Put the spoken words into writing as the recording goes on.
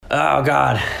Oh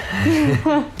God.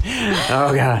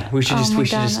 Oh God. We should just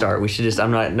start.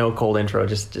 I'm not no cold intro.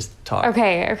 Just talk.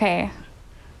 Okay.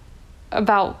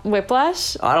 About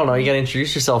Whiplash? I don't know. You gotta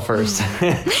introduce yourself first.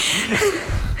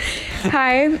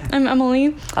 Hi, I'm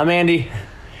Emily. I'm Andy.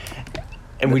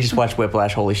 And we just watched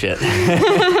Whiplash. Holy shit.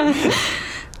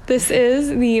 This is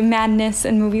the Madness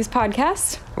in Movies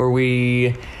podcast, where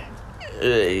we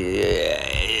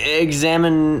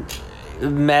examine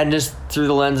madness through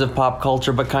the lens of pop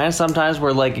culture, but kind of sometimes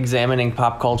we're like examining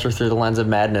pop culture through the lens of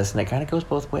madness, and it kind of goes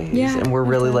both ways. Yeah, and we're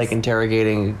really like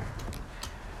interrogating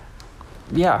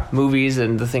movies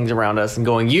and the things around us and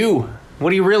going,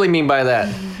 what do you really mean by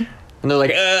that? And they're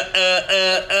like,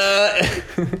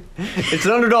 It's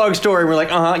an underdog story. And we're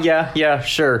like, yeah,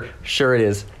 sure it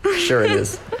is.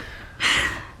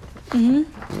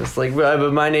 Mm-hmm. It's like,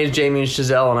 but my name's Jamie and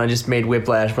Chazelle, and I just made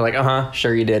Whiplash. We're like,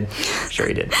 sure you did.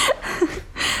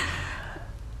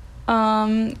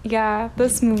 Yeah,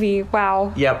 this movie,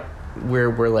 wow. Yep,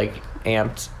 we're like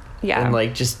amped. Yeah. And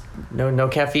like just no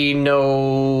caffeine,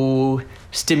 no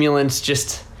stimulants,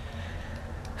 just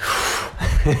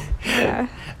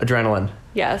adrenaline.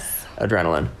 Yes.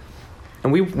 Adrenaline.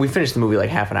 And we finished the movie like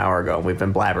half an hour ago. We've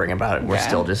been blabbering about it. We're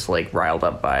still just like riled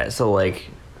up by it. So like,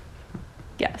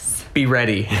 yes. Be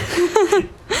ready.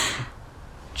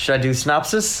 Should I do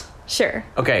synopsis? Sure.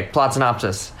 Okay, plot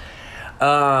synopsis.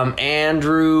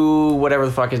 Andrew, whatever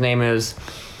the fuck his name is,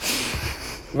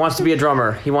 wants to be a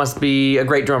drummer. He wants to be a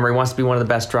great drummer. He wants to be one of the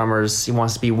best drummers. He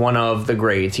wants to be one of the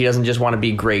greats. He doesn't just want to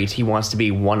be great. He wants to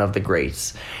be one of the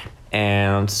greats.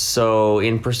 And so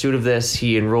in pursuit of this,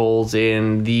 he enrolls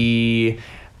in the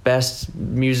best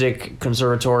music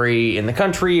conservatory in the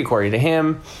country, according to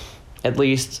him, at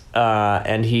least.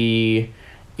 And he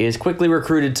is quickly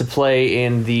recruited to play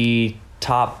in the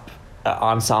top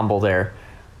ensemble there.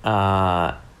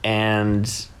 And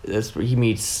that's where he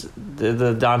meets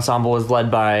the ensemble is led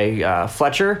by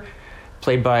Fletcher,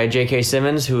 played by J.K.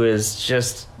 Simmons, who is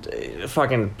just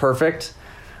fucking perfect,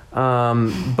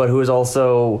 but who is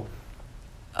also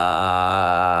kind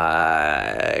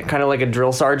of like a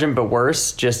drill sergeant, but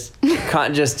worse. Just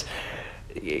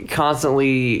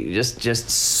constantly just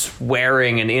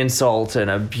swearing and insult and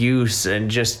abuse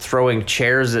and just throwing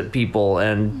chairs at people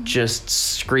and just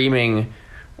screaming.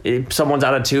 Someone's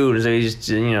out of tune.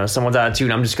 Someone's out of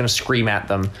tune. I'm just going to scream at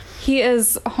them. He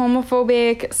is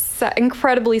homophobic,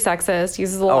 incredibly sexist,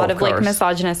 uses a lot of like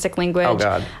misogynistic language. Oh,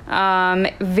 God.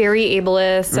 Very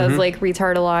ableist, says like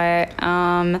retard a lot.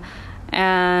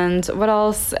 And what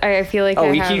else? I feel like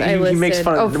I listed. He makes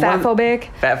fun of fatphobic.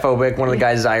 Fatphobic. One of the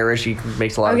guys is Irish. He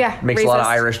makes a lot of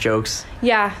Irish jokes.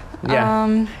 Yeah.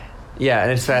 Yeah,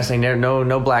 and it's fascinating.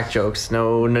 No black jokes.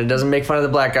 No, it doesn't make fun of the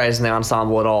black guys in the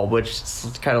ensemble at all, which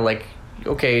is kind of like,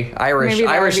 okay, Irish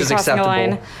is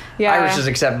acceptable. Yeah. Irish is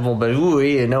acceptable, but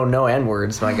no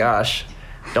N-words. My gosh.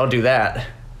 Don't do that.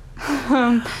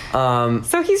 So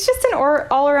he's just an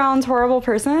all-around horrible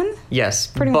person? Yes,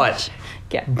 pretty much.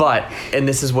 Yeah. But, and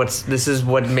this is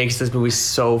what makes this movie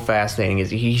so fascinating, is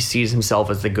he sees himself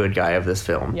as the good guy of this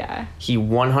film. Yeah. He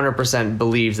 100%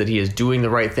 believes that he is doing the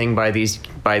right thing by these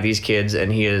kids,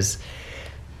 and he is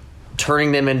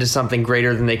turning them into something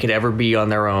greater than they could ever be on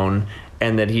their own,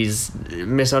 and that he's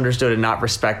misunderstood and not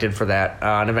respected for that.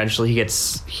 And eventually he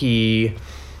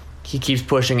keeps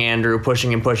pushing Andrew,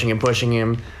 pushing him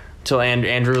till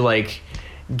Andrew like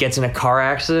gets in a car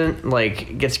accident,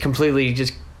 like gets completely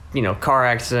just car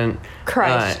accident.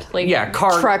 Crushed.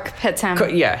 Truck hits him.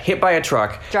 Hit by a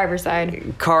truck. Driver's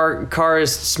side. Car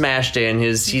is smashed in.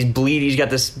 He's bleeding. He's got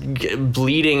this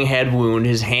bleeding head wound.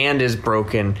 His hand is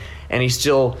broken. And he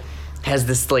still has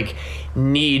this, like,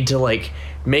 need to, like,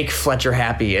 make Fletcher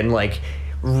happy. And, like,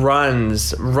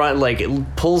 pulls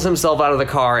himself out of the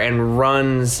car and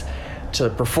runs to the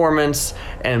performance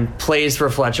and plays for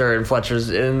Fletcher,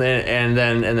 and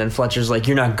then Fletcher's like,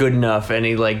 you're not good enough, and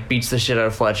he like beats the shit out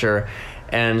of Fletcher,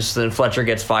 and so then Fletcher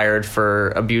gets fired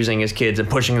for abusing his kids and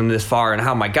pushing them this far, and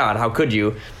oh my God, how could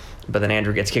you? But then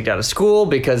Andrew gets kicked out of school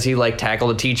because he like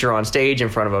tackled a teacher on stage in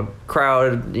front of a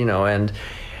crowd, and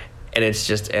it's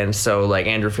just, and so like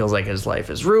Andrew feels like his life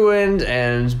is ruined,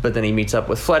 but then he meets up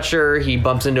with Fletcher. He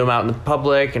bumps into him out in the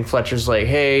public, and Fletcher's like,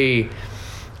 hey,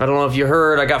 I don't know if you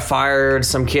heard, I got fired.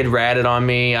 Some kid ratted on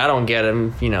me. I don't get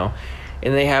him, And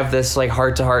they have this like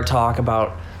heart-to-heart talk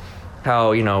about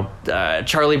how,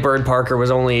 Charlie Bird Parker was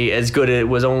only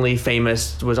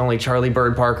Charlie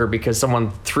Bird Parker because someone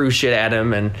threw shit at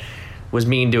him and was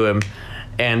mean to him.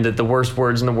 And that the worst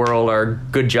words in the world are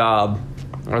good job,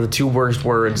 are the two worst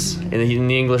words in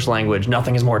the English language.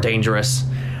 Nothing is more dangerous.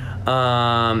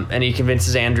 And he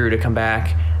convinces Andrew to come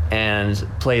back and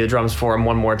play the drums for him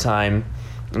one more time.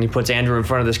 And he puts Andrew in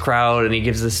front of this crowd, and he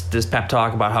gives this pep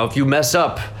talk about how if you mess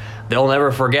up, they'll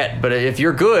never forget. But if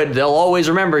you're good, they'll always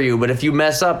remember you. But if you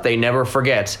mess up, they never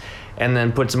forget. And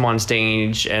then puts him on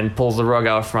stage and pulls the rug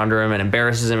out from under him and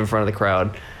embarrasses him in front of the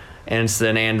crowd. And so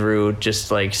then Andrew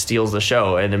just like steals the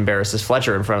show and embarrasses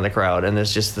Fletcher in front of the crowd. And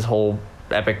there's just this whole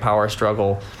epic power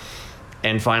struggle.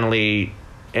 And finally,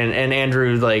 and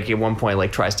Andrew like at one point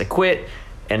like tries to quit.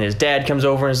 And his dad comes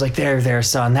over and is like, there,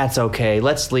 son, that's okay.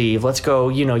 Let's leave. Let's go.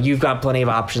 You know, you've got plenty of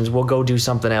options. We'll go do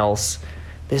something else.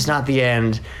 This is not the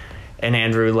end. And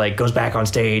Andrew, like, goes back on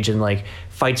stage and, like,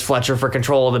 fights Fletcher for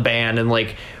control of the band and,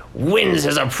 like, wins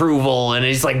his approval. And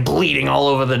he's, like, bleeding all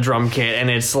over the drum kit. And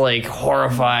it's, like,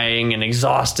 horrifying and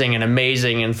exhausting and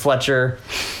amazing. And Fletcher,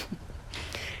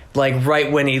 like,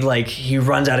 right when he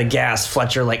runs out of gas,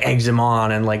 Fletcher, like, eggs him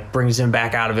on and, like, brings him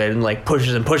back out of it and, like,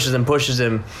 pushes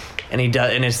him. And he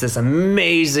does, and it's this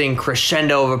amazing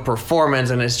crescendo of a performance,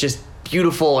 and it's just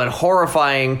beautiful and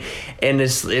horrifying, and it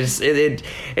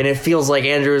feels like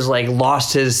Andrew's like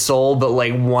lost his soul, but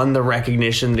like won the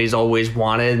recognition that he's always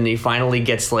wanted, and he finally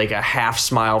gets like a half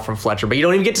smile from Fletcher, but you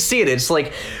don't even get to see it. It's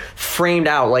like framed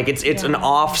out, like it's an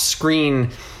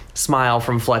off-screen smile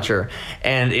from Fletcher,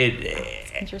 and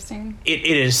interesting. It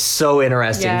is so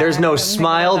interesting. Yeah, there's no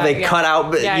smile. They cut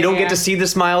out. You don't get to see the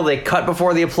smile. They cut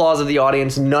before the applause of the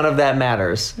audience. None of that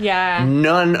matters. Yeah.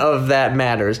 None of that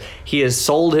matters. He has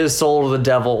sold his soul to the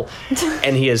devil,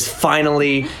 and he has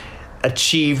finally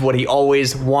achieved what he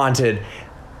always wanted.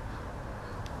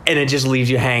 And it just leaves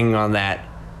you hanging on that.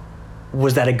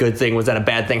 Was that a good thing? Was that a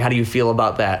bad thing? How do you feel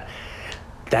about that?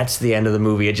 That's the end of the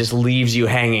movie. It just leaves you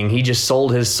hanging. He just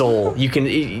sold his soul.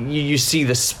 You see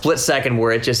the split second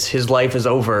where his life is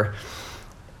over,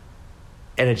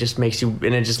 and it just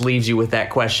leaves you with that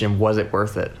question: was it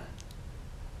worth it?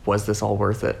 Was this all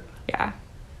worth it? Yeah.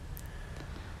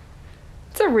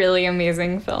 It's a really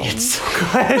amazing film. It's so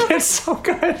good. It's so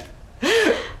good.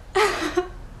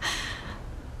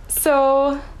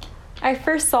 So, I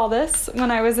first saw this when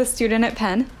I was a student at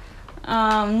Penn.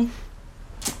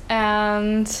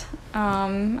 And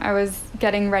I was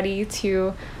getting ready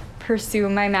to pursue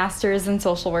my master's in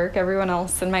social work. Everyone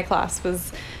else in my class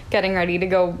was getting ready to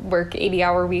go work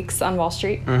 80-hour weeks on Wall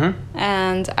Street. Mm-hmm.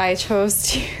 And I chose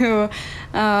to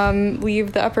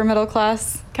leave the upper middle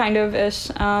class, kind of-ish,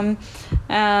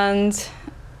 and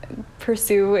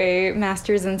pursue a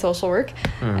master's in social work.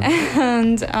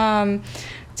 And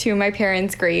to my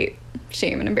parents' great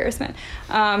shame and embarrassment.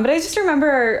 But I just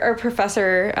remember our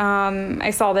professor,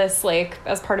 I saw this like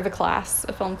as part of a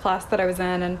film class that I was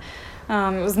in, and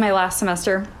it was my last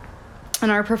semester. And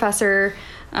our professor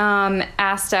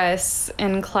asked us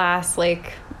in class,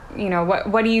 like, you know,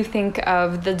 what do you think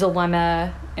of the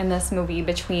dilemma in this movie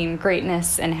between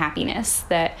greatness and happiness,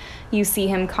 that you see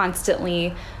him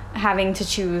constantly having to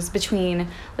choose between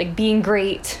like being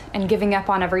great and giving up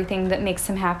on everything that makes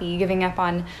him happy, giving up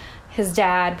on his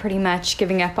dad, pretty much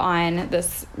giving up on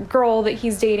this girl that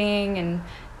he's dating, and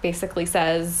basically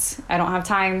says, I don't have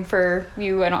time for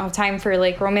you. I don't have time for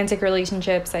like romantic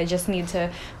relationships. I just need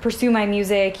to pursue my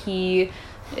music.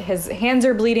 His hands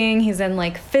are bleeding. He's in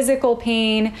like physical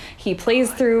pain. He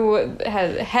plays through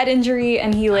head injury,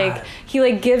 and he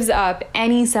gives up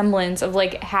any semblance of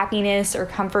like happiness or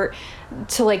comfort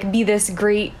to like be this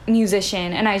great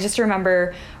musician. And I just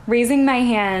remember raising my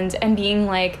hand and being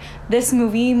like, this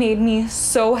movie made me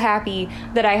so happy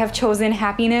that I have chosen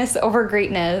happiness over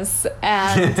greatness,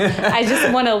 and I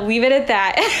just want to leave it at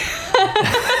that.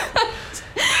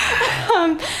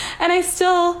 And I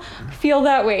still feel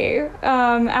that way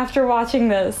after watching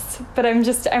this, but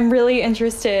I'm really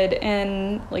interested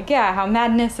in like, how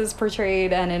Madness is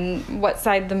portrayed and in what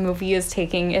side the movie is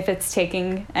taking, if it's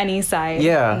taking any side.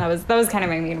 Yeah. And that was kind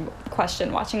of my main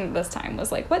question watching this time,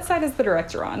 was like, what side is the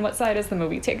director on? What side is the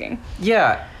movie taking?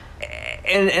 Yeah.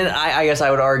 And I guess I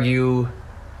would argue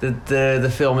that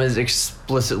the film is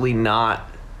explicitly not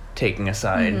taking a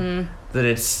side. Mm-hmm. That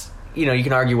it's, you know, you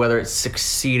can argue whether it's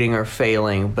succeeding or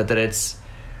failing, but that it's,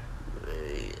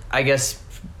 I guess,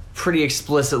 pretty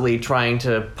explicitly trying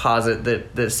to posit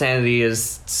that sanity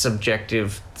is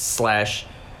subjective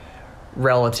 /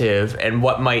 relative, and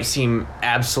what might seem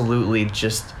absolutely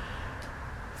just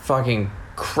fucking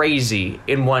crazy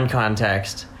in one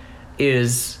context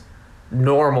is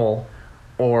normal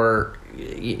or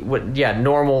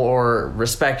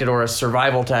respected or a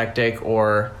survival tactic,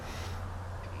 or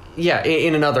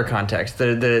in another context.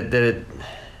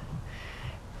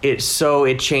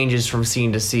 It changes from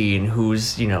scene to scene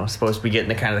who's, you know, supposed to be getting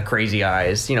the kind of the crazy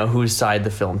eyes, you know, whose side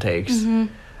the film takes.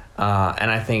 Mm-hmm.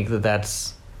 And I think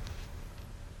that's,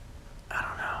 I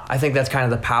don't know, I think that's kind of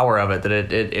the power of it,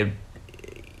 that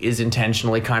is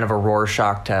intentionally kind of a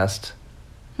Rorschach test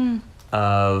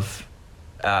of,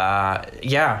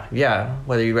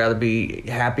 whether you'd rather be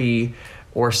happy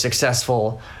or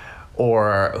successful,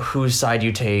 or whose side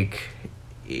you take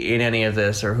in any of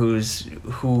this, or who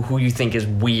you think is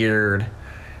weird,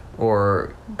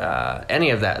 or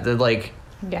any of that. Like,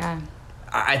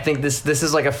 I think this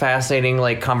is like a fascinating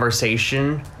like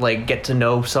conversation, like get to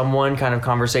know someone kind of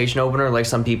conversation opener. Like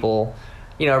some people,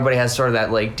 everybody has sort of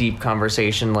that like deep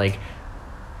conversation, like,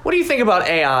 what do you think about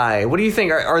AI? What do you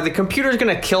think? Are the computers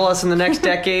going to kill us in the next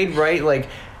decade, right? Like,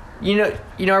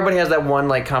 everybody has that one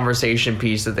like conversation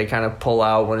piece that they kind of pull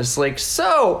out when it's like,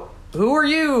 so who are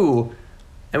you?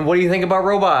 And what do you think about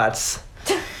robots?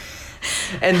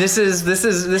 And this is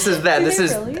that. This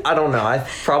is really? I don't know. I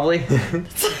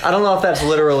don't know if that's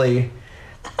literally.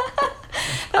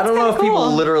 I don't know if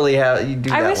people literally do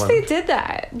that. I wish they did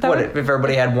that. If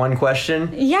everybody had one question?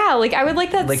 Yeah, like I would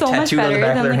like that so much better. Like tattooed on the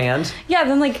back of their hand? Yeah,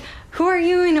 then like, who are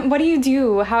you and what do you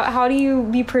do? How do you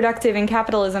be productive in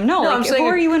capitalism? No, like, who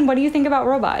are you and what do you think about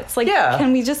robots? Like,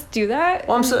 can we just do that?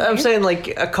 Well, I'm saying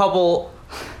like a couple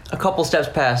steps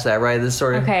past that, right? This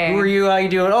sort of, who are you? How you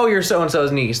doing? Oh, you're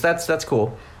so-and-so's niece. That's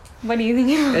cool. What do you think?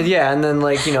 And then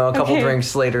like, a couple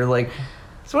drinks later, like,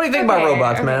 so what do you think about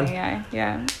robots, man?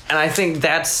 Yeah. And I think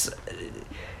that's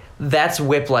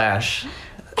whiplash.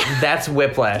 That's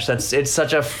whiplash. It's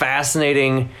such a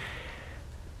fascinating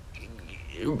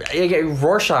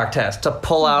Rorschach test to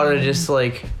pull out and just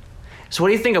like, so what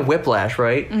do you think of whiplash,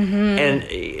 right?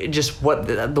 And just what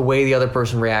the way the other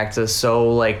person reacts is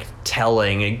so like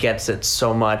telling. It gets at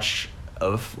so much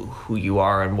of who you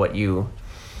are and what you,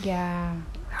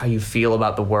 how you feel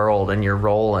about the world and your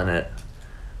role in it.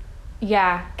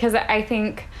 Yeah, because I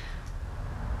think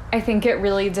it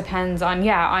really depends on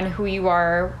who you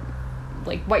are,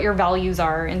 like what your values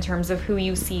are in terms of who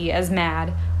you see as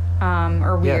mad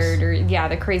or weird or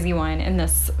the crazy one in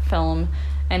this film,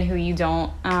 and who you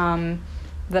don't.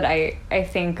 That I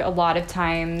think a lot of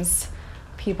times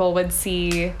people would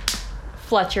see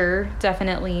Fletcher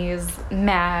definitely is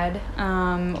mad.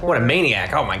 What a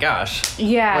maniac! Oh my gosh!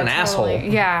 Yeah, what an asshole!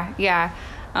 Yeah.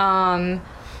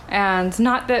 And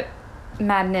not that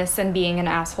madness and being an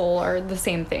asshole are the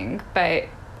same thing, but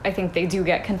I think they do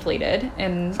get conflated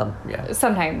and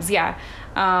sometimes.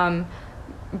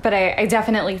 But I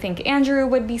definitely think Andrew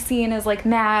would be seen as like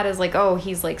mad, as like, oh,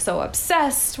 he's like so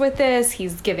obsessed with this,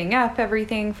 he's giving up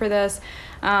everything for this.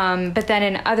 But then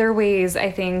in other ways, I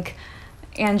think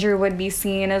Andrew would be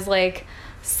seen as like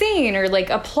sane or like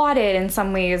applauded in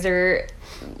some ways, or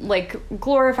like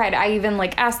glorified. I even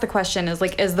like asked the question,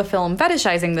 is the film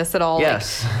fetishizing this at all?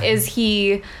 Yes. Like, is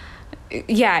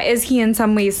he in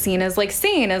some ways seen as like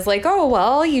sane, as like, oh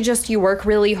well, you work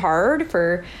really hard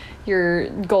for your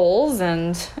goals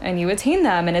and you attain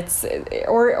them, and it's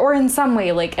or in some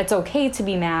way like it's okay to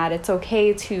be mad, it's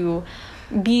okay to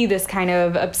be this kind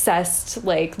of obsessed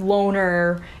like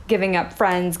loner, giving up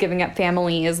friends, giving up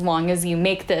family, as long as you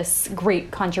make this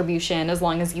great contribution, as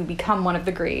long as you become one of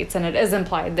the greats. And it is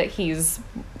implied that he's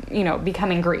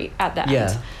becoming great at that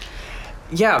end.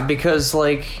 Because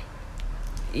like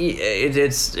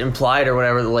it's implied or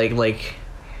whatever, like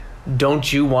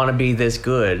don't you want to be this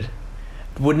good?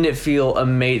 Wouldn't it feel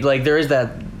amazing? Like there is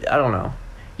that, I don't know,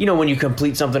 when you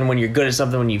complete something, when you're good at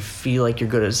something, when you feel like you're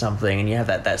good at something, and you have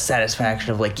that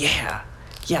satisfaction of like, yeah,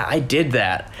 I did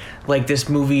that. Like this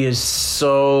movie is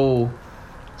so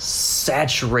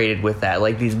saturated with that,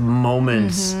 like these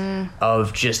moments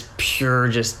of just pure,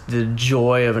 just the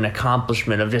joy of an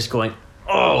accomplishment, of just going,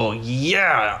 oh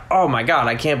yeah, oh my god,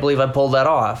 I can't believe I pulled that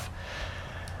off.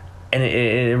 And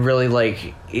it really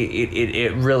like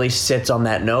it really sits on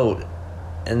that note.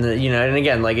 And and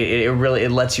again, like it really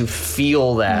lets you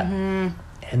feel that,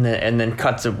 and then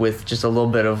cuts it with just a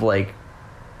little bit of like,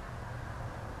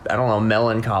 I don't know,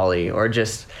 melancholy, or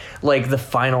just like the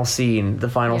final scene,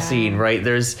 right?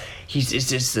 It's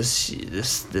just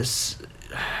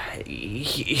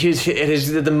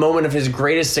the moment of his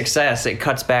greatest success. It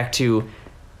cuts back to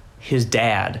his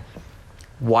dad,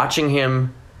 watching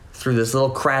him through this little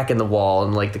crack in the wall,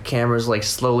 and like the camera's like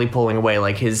slowly pulling away,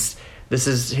 like his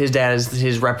dad is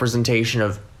his representation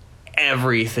of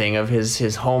everything, of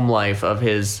his home life, of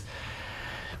his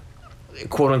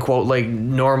quote unquote like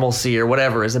normalcy or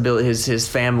whatever, his ability, his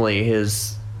family,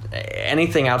 his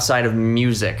anything outside of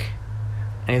music,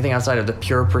 anything outside of the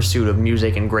pure pursuit of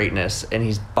music and greatness. And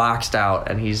he's boxed out,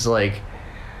 and he's like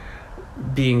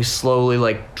being slowly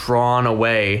like drawn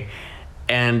away,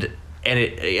 and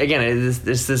it again, it's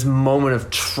this moment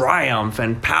of triumph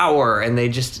and power, and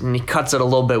he cuts it a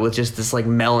little bit with just this like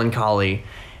melancholy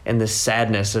and this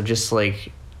sadness of just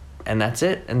like and that's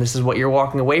it. And this is what you're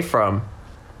walking away from.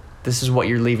 This is what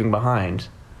you're leaving behind.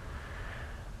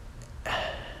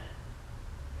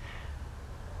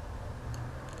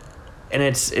 And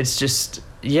it's just,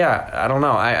 yeah, I don't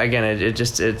know.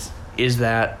 Is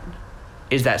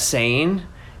that sane?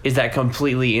 Is that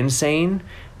completely insane?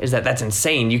 That's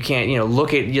insane. You can't,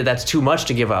 look at, that's too much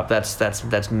to give up.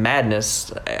 That's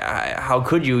madness. How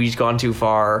could you? He's gone too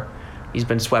far. He's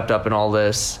been swept up in all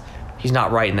this. He's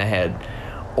not right in the head.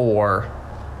 Or,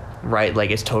 right,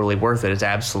 like, it's totally worth it. It's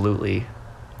absolutely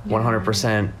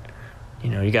 100%.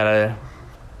 You gotta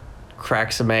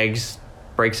crack some eggs,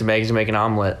 break some eggs, and make an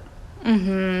omelet.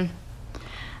 Mm-hmm.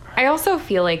 I also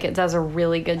feel like it does a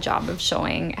really good job of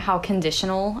showing how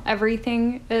conditional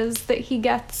everything is that he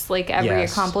gets, like every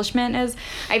accomplishment is.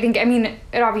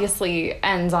 It obviously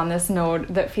ends on this note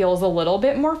that feels a little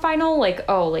bit more final, like,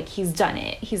 oh, like he's done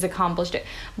it, he's accomplished it.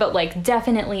 But like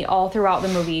definitely all throughout the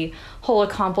movie, he'll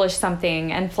accomplish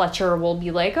something and Fletcher will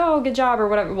be like, oh, good job or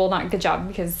whatever. Well, not good job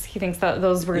because he thinks that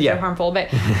those words are harmful, but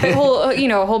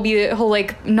he'll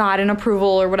like nod in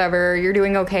approval or whatever, you're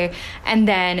doing okay. And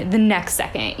then the next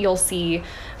second you'll see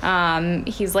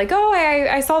he's like, oh,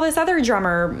 I saw this other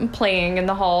drummer playing in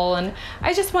the hall and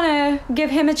I just want to give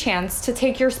him a chance to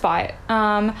take your spot.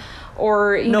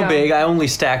 Or no big, I only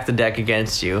stacked the deck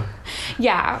against you.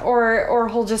 Yeah, or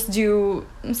he'll just do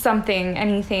something,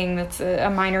 anything that's a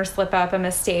minor slip up, a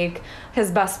mistake. His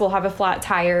bus will have a flat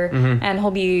tire, and he'll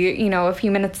be, a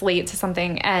few minutes late to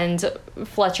something, and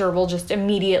Fletcher will just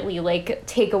immediately like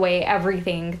take away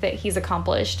everything that he's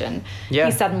accomplished, and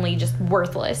he's suddenly just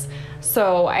worthless.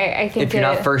 So I think if you're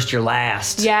not first, you're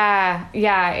last. Yeah,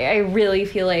 I really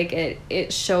feel like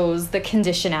it shows the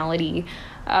conditionality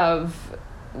of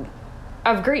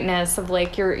greatness, of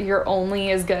like you're only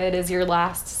as good as your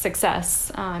last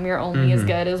success. You're only as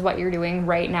good as what you're doing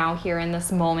right now here in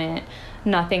this moment.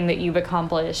 Nothing that you've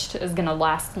accomplished is gonna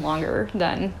last longer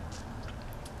than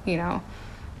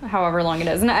however long it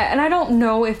is. And I don't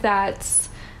know if that's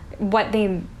what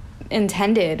they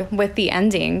intended with the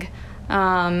ending,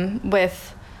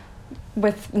 with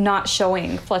not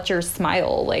showing Fletcher's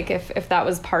smile, like if that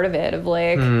was part of it, of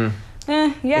like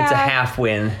it's a half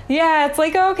win. Yeah, it's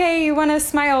like, okay, you want to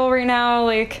smile right now,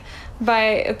 like, but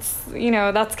it's,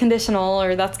 that's conditional,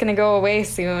 or that's going to go away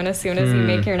soon as you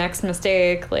make your next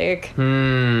mistake. Like,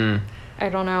 I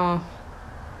don't know.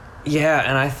 Yeah,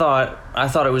 and I thought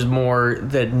it was more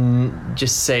that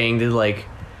just saying that, like,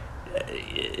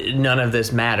 none of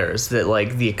this matters, that,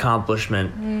 like, the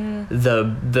accomplishment,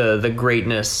 the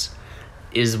greatness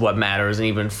is what matters, and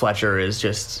even Fletcher is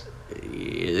just...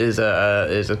 is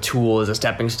a tool, is a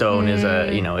stepping stone,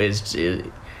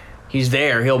 he's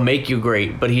there, he'll make you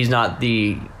great, but he's not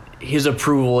his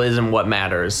approval isn't what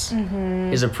matters.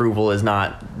 His approval is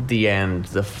not the end,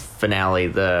 the finale,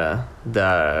 the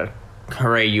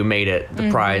hooray, you made it, the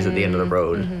prize at the end of the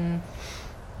road.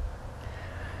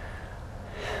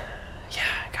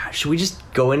 Yeah, gosh, should we just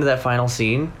go into that final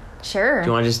scene? Sure. Do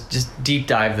you want to just deep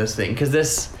dive this thing? Because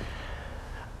this,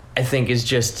 I think, is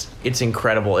just, it's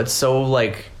incredible. It's so,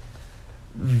 like,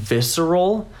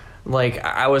 visceral. Like,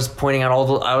 I was pointing out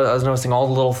I was noticing all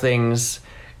the little things,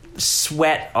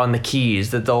 sweat on the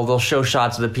keys, that they'll show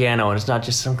shots of the piano, and it's not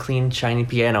just some clean, shiny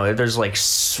piano. There's, like,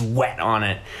 sweat on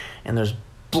it, and there's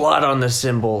blood on the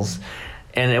cymbals.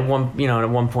 And at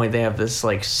one point they have this,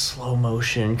 like, slow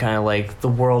motion, kind of like the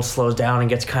world slows down and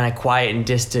gets kind of quiet and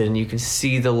distant, and you can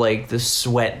see the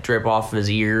sweat drip off of his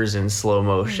ears in slow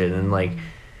motion, and, like,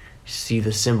 see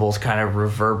the cymbals kind of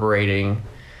reverberating.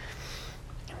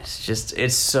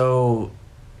 It's so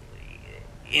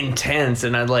intense,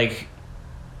 and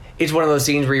it's one of those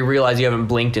scenes where you realize you haven't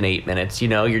blinked in 8 minutes,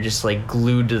 you're just, like,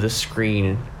 glued to the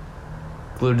screen,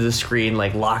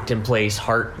 like, locked in place,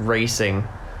 heart racing,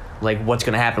 like, what's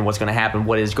gonna happen,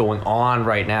 what is going on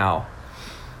right now.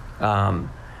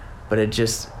 But it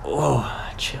just,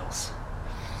 chills.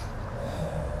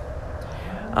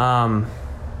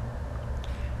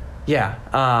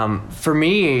 For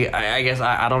me, I guess,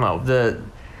 I don't know, the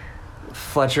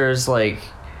Fletcher's, like,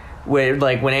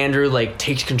 when Andrew, like,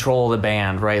 takes control of the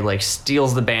band, right, like,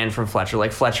 steals the band from Fletcher,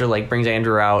 like, Fletcher, like, brings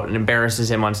Andrew out and embarrasses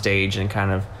him on stage and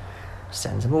kind of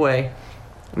sends him away,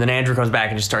 and then Andrew comes back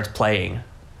and just starts playing,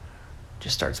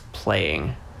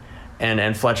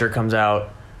 and Fletcher comes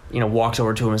out, walks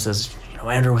over to him and says,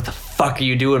 Andrew, what the fuck are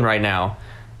you doing right now?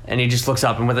 And he just looks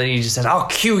up, and he just says, I'll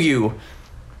cue you.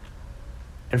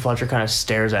 And Fletcher kind of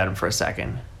stares at him for a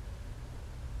second,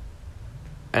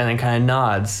 and then kind of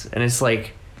nods, and it's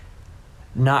like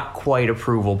not quite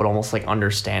approval, but almost like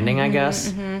understanding, I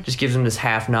guess. Just gives him this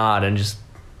half nod and just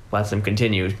lets him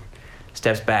continue.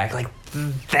 Steps back, like,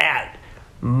 that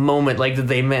moment, like that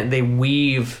they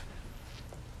weave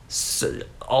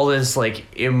all this like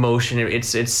emotion.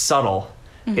 It's subtle.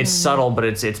 It's subtle, but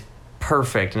it's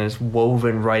perfect, and it's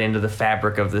woven right into the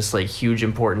fabric of this like huge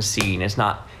important scene. It's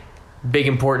not big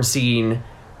important scene,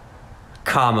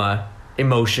 comma,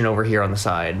 emotion over here on the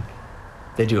side.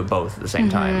 They do it both at the same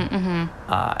time.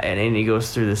 And he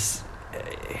goes through this,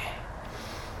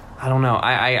 I don't know,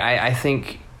 I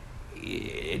think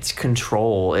it's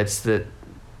control. It's that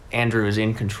Andrew is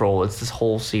in control. It's this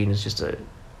whole scene is just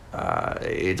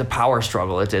it's a power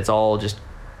struggle. It's all just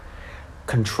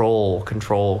control,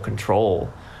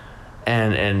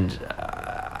 and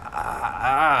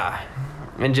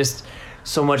just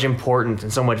so much importance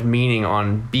and so much meaning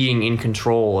on being in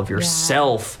control of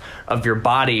yourself, of your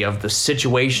body, of the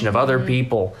situation, of other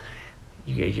people.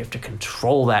 You have to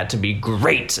control that to be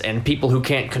great, and people who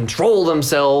can't control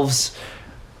themselves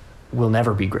will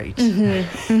never be great.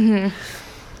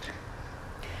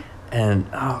 And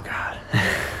oh god,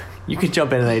 you can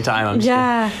jump in at any time. I'm just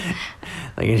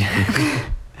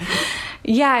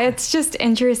yeah, it's just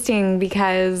interesting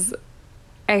because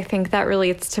I think that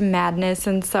relates to madness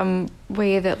in some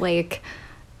way, that like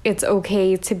it's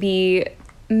okay to be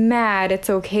mad, it's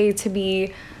okay to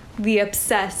be the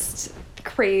obsessed,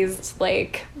 crazed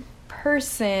like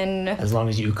person, as long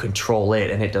as you control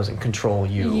it and it doesn't control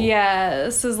you.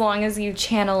 Yes, as long as you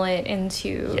channel it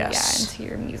into into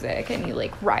your music and you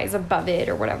like rise above it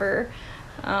or whatever.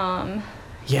 I'm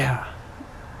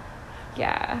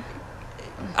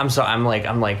sorry, I'm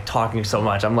like talking so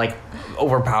much. I'm like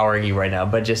overpowering you right now,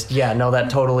 but just that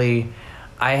totally.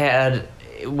 I had,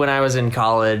 when I was in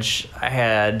college, I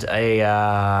had a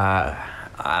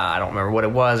I don't remember what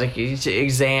it was, like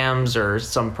exams or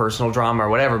some personal drama or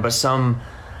whatever, but some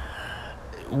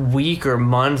week or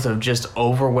month of just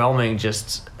overwhelming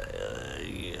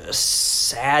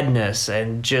sadness,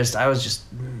 and just I was just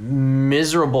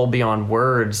miserable beyond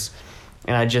words.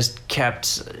 And I just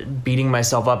kept beating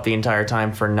myself up the entire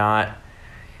time for not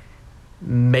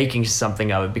making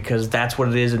something of it, because that's what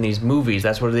it is in these movies.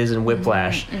 That's what it is in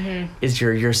Whiplash. Is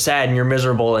you're sad and you're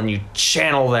miserable, and you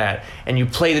channel that, and you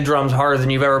play the drums harder than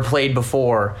you've ever played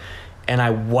before. And I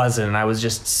wasn't. And I was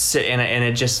just sitting, and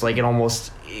it just like, it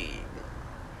almost,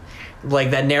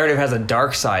 like that narrative has a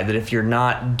dark side, that if you're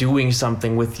not doing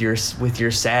something with your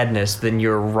sadness, then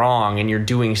you're wrong, and you're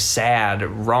doing sad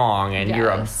wrong, and you're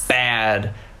a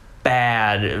bad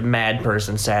mad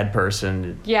person, sad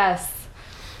person. Yes.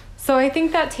 So I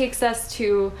think that takes us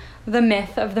to the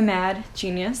myth of the mad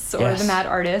genius, or the mad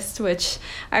artist, which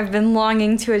I've been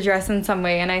longing to address in some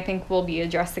way, and I think we'll be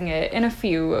addressing it in a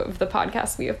few of the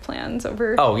podcasts we have planned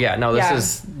over. Oh yeah, no,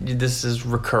 this is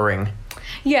recurring.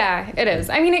 Yeah, it is.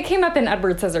 I mean, it came up in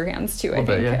Edward Scissorhands too, I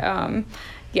think.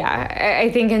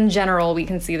 I think in general we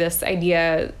can see this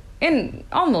idea in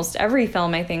almost every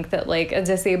film, I think, that like a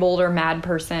disabled or mad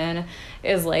person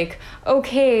is like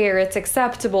okay, or it's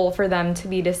acceptable for them to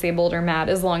be disabled or mad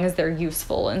as long as they're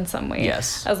useful in some way.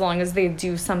 Yes. As long as they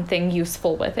do something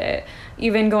useful with it.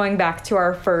 Even going back to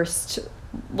our first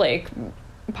like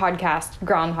podcast,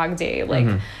 Groundhog Day, like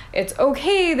it's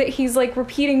okay that he's like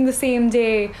repeating the same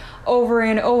day over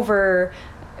and over,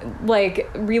 like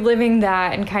reliving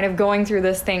that and kind of going through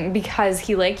this thing because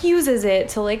he like uses it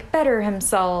to like better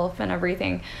himself and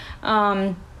everything.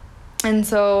 And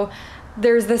so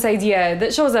there's this idea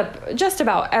that shows up just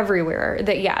about everywhere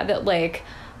that like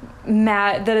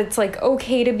mad, that it's like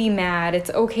okay to be mad,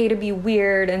 it's okay to be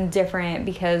weird and different,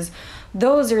 because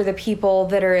those are the people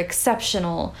that are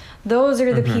exceptional. Those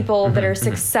are the people that are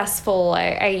successful.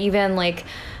 I even like,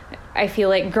 I feel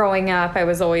like growing up, I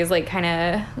was always like kind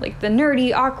of like the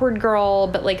nerdy, awkward girl,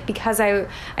 but like because I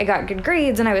got good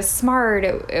grades and I was smart,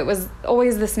 it was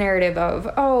always this narrative of,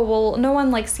 oh, well, no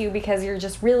one likes you because you're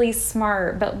just really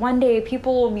smart, but one day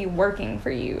people will be working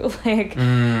for you. Like,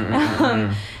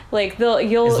 like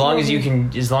you'll as long as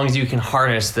you can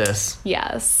harness this.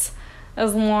 Yes.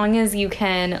 As long as you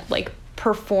can like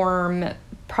perform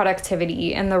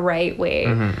productivity in the right way,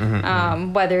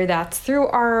 whether that's through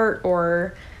art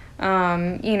or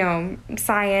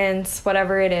science,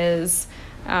 whatever it is,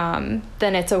 then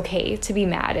it's okay to be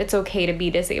mad. It's okay to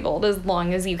be disabled as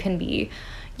long as you can be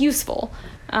useful.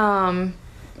 And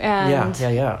I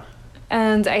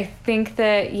think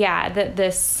that, that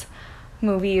this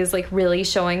movie is like really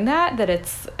showing that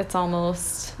it's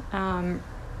almost, I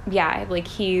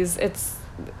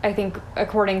think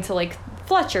according to like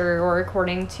Fletcher, or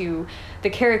according to the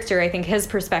character, I think his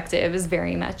perspective is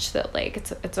very much that like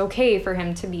it's okay for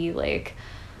him to be like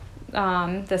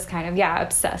this kind of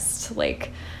obsessed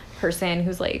like person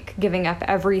who's like giving up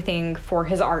everything for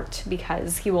his art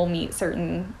because he will meet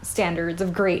certain standards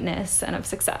of greatness and of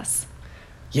success.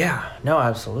 Yeah, no,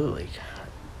 absolutely.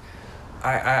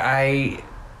 I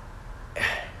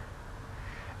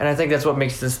and I think that's what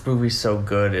makes this movie so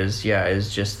good is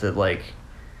just that, like,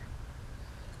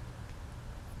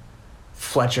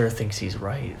 Fletcher thinks he's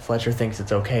right. Fletcher thinks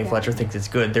it's okay. Yeah. Fletcher thinks it's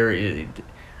good. I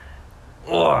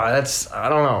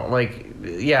don't know. Like,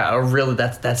 yeah, really,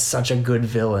 that's such a good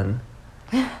villain.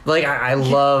 Like, I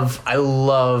love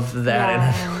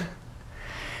that. Yeah. And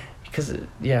because,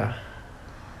 yeah.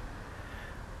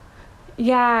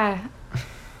 Yeah.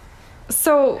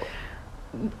 So,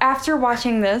 after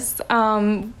watching this,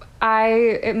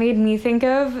 it made me think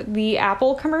of the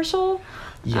Apple commercial.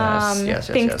 Yes.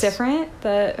 Think Different.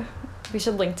 That we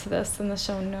should link to this in the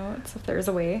show notes if there's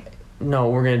a way. No,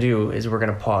 what we're going to do is we're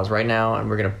going to pause right now and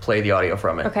we're going to play the audio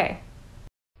from it. Okay.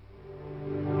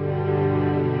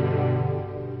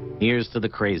 Here's to the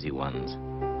crazy ones.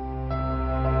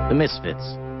 The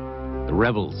misfits. The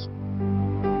rebels.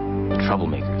 The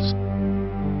troublemakers.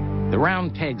 The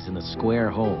round pegs in the square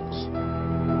holes.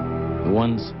 The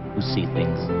ones who see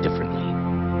things differently.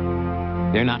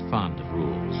 They're not fond of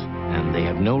rules, and they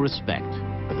have no respect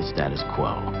for the status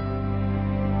quo.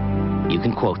 You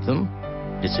can quote them,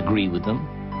 disagree with them,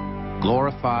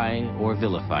 glorify or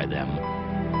vilify them.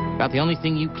 About the only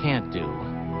thing you can't do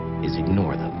is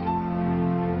ignore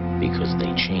them. Because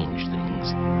they change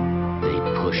things. They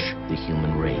push the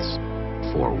human race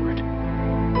forward.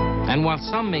 And while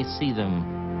some may see them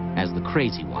as the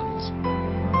crazy ones,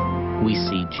 we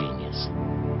see genius.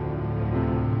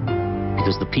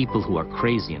 Because the people who are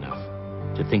crazy enough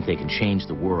to think they can change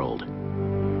the world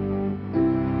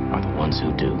are the ones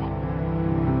who do.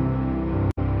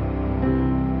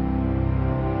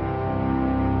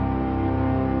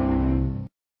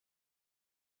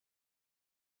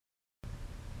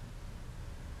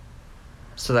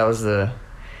 So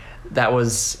that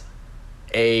was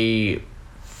a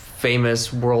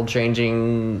famous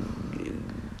world-changing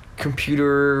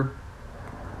computer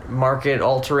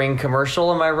market-altering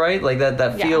commercial. Am I right? Like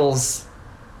that feels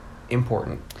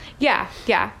important. Yeah.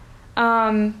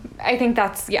 I think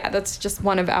that's just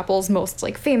one of Apple's most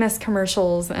like famous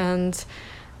commercials, and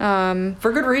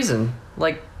for good reason.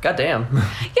 Like, goddamn. Yeah,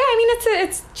 I mean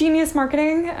it's genius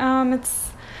marketing.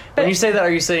 When you say that,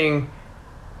 are you saying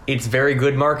it's very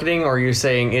good marketing, or are you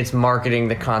saying it's marketing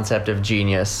the concept of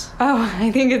genius? Oh,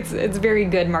 I think it's very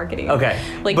good marketing. Okay.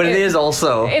 Like, but it is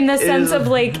also in the sense of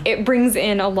like it brings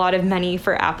in a lot of money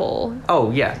for Apple. Oh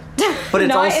yeah. But it's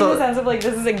not also in the sense of like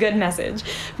this is a good message.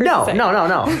 No.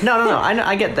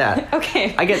 I get that.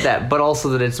 Okay. I get that, but also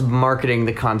that it's marketing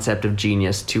the concept of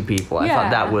genius to people. I thought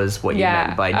that was what you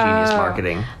meant by genius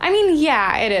marketing. I mean,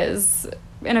 yeah, it is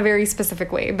in a very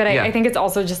specific way, but I think it's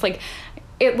also just like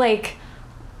it like.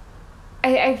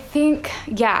 I think,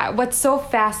 what's so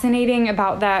fascinating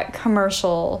about that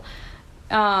commercial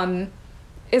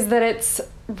is that it's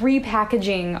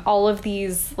repackaging all of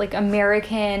these, like,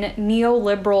 American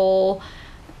neoliberal,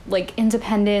 like,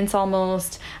 independence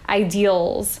almost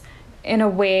ideals in a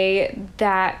way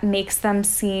that makes them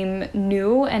seem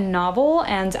new and novel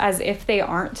and as if they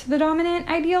aren't the dominant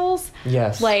ideals.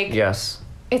 Yes. Like, yes.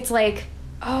 It's like,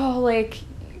 oh, like,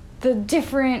 the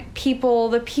different people,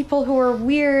 the people who are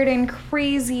weird and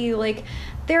crazy, like,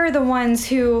 they're the ones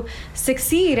who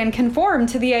succeed and conform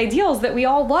to the ideals that we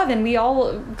all love and we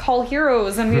all call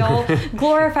heroes and we all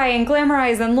glorify and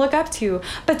glamorize and look up to.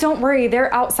 But don't worry,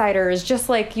 they're outsiders, just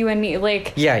like you and me.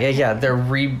 Like, yeah.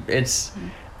 It's,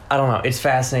 I don't know. It's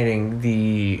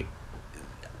fascinating.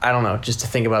 I don't know. Just to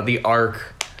think about the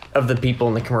arc of the people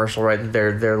in the commercial, right?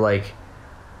 They're like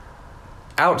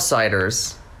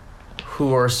outsiders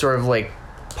who are sort of like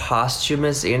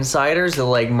posthumous insiders. That,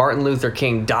 like, Martin Luther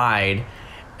King died,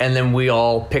 and then we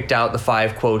all picked out the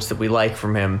 5 quotes that we like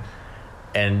from him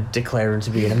and declared him to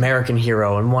be an American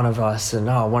hero and one of us and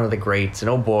one of the greats and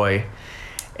oh boy.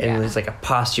 And it's like a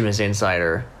posthumous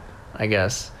insider, I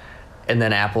guess. And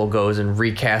then Apple goes and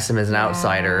recasts him as an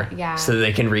outsider, so that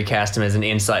they can recast him as an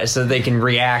insider, so they can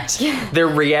react. Yeah.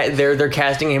 They're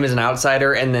casting him as an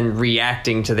outsider and then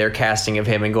reacting to their casting of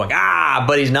him and going,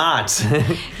 but he's not.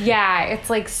 Yeah, it's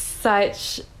like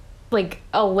such like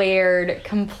a layered,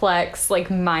 complex, like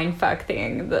mindfuck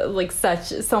thing. Like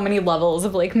so many levels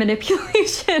of like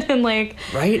manipulation and like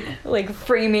like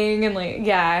framing and like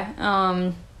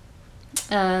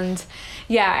and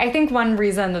I think one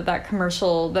reason that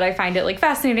commercial, that I find it like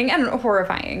fascinating and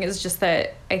horrifying, is just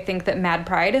that I think that Mad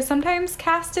Pride is sometimes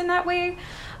cast in that way.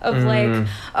 of like,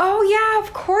 oh yeah,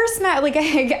 of course Mad, like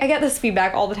I get this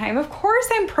feedback all the time. Of course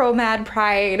I'm pro Mad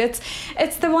Pride.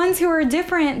 It's the ones who are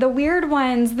different, the weird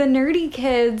ones, the nerdy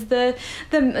kids, the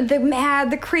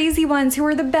mad, the crazy ones who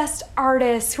are the best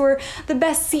artists, who are the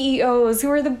best CEOs, who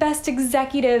are the best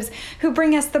executives, who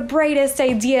bring us the brightest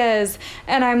ideas.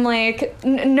 And I'm like,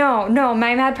 no,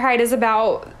 my Mad Pride is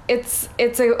about, it's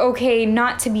okay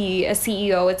not to be a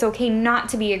CEO. It's okay not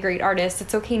to be a great artist.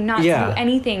 It's okay not to do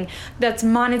anything that's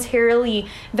monetarily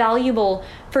valuable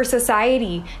for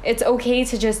society. It's okay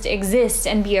to just exist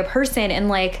and be a person. And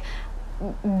like,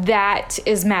 that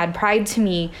is Mad Pride to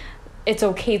me. It's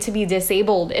okay to be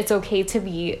disabled. It's okay to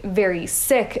be very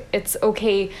sick. It's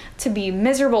okay to be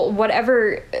miserable,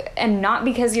 whatever. And not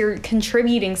because you're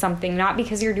contributing something, not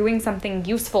because you're doing something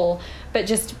useful, but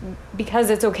just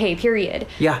because it's okay, period.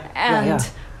 And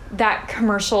that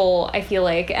commercial, I feel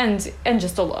like, and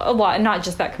just a lot, not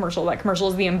just that commercial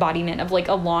is the embodiment of like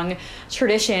a long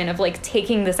tradition of like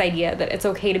taking this idea that it's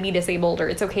okay to be disabled or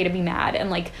it's okay to be mad and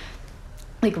like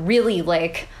really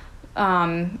like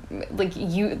I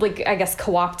guess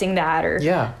co-opting that or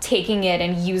taking it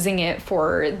and using it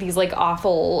for these like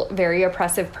awful, very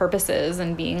oppressive purposes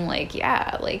and being like,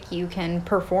 yeah, like you can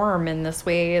perform in this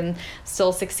way and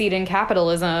still succeed in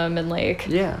capitalism and like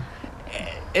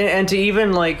and to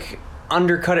even like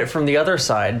undercut it from the other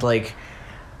side, like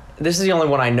this is the only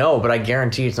one I know, but I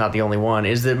guarantee it's not the only one,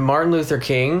 is that Martin Luther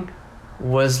King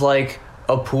was like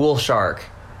a pool shark.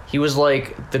 He was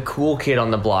like the cool kid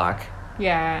on the block.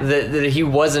 Yeah. That he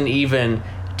wasn't even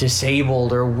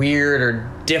disabled or weird or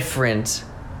different.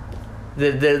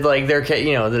 That like they're,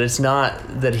 you know, that it's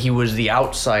not that he was the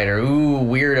outsider,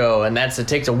 weirdo, and it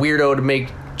takes a weirdo to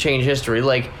change history.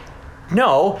 Like,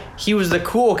 no, he was the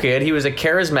cool kid. He was a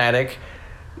charismatic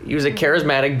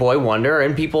boy wonder,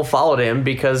 and people followed him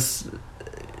because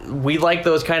we like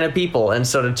those kind of people. And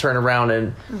so to turn around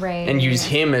and use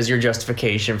him as your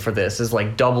justification for this is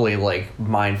like doubly like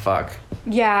mindfuck.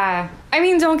 Yeah. I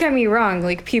mean, don't get me wrong.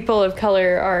 Like, people of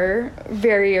color are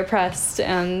very oppressed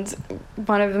and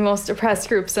one of the most oppressed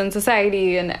groups in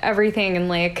society and everything. And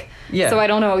like, so I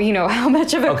don't know, you know, how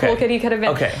much of a cool kid he could have been.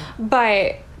 Okay.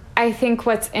 But I think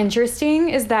what's interesting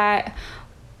is that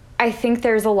I think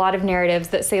there's a lot of narratives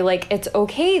that say like, it's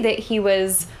okay that he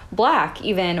was black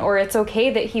even, or it's okay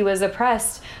that he was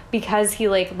oppressed because he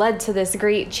like led to this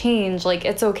great change. Like,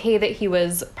 it's okay that he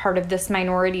was part of this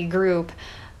minority group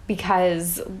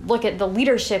because look at the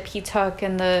leadership he took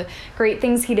and the great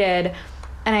things he did.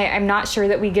 And I'm not sure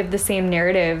that we give the same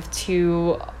narrative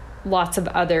to lots of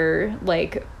other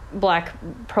like black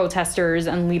protesters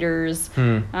and leaders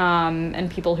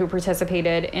and people who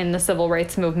participated in the civil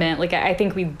rights movement. Like, I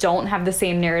think we don't have the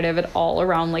same narrative at all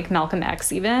around like Malcolm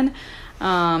X even.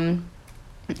 I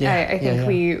think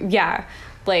we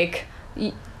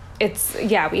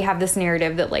have this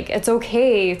narrative that like it's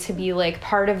okay to be like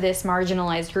part of this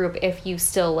marginalized group if you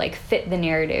still like fit the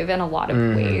narrative in a lot of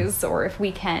ways, or if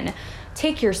we can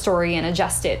take your story and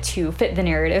adjust it to fit the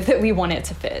narrative that we want it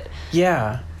to fit.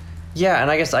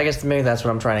 And I guess maybe that's what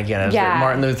I'm trying to get at. Is that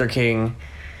Martin Luther King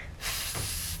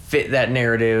fit that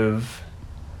narrative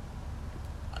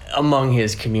among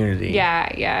his community.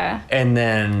 And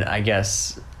then I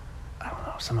guess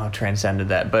somehow transcended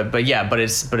that, but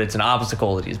it's an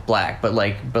obstacle that he's black, but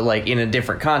like in a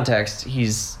different context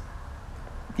he's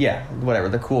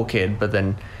the cool kid, but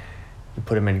then you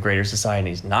put him in greater society and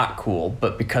he's not cool,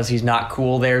 but because he's not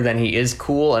cool there, then he is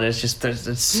cool, and it's just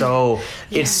it's so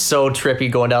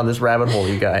trippy going down this rabbit hole,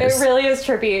 you guys. It really is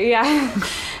trippy.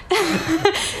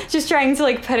 Just trying to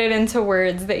like put it into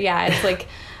words that it's like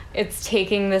it's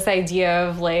taking this idea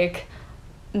of like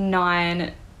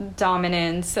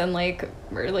non-dominance and like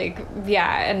or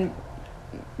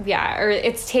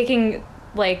it's taking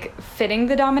like fitting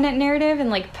the dominant narrative and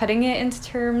like putting it into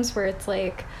terms where it's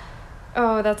like,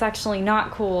 oh, that's actually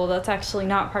not cool, that's actually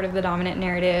not part of the dominant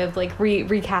narrative, like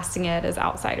recasting it as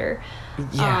outsider.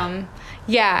 And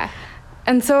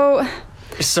so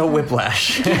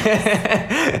whiplash.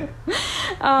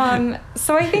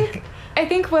 So I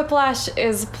think Whiplash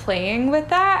is playing with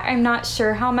that. I'm not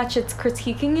sure how much it's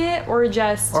critiquing it or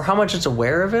how much it's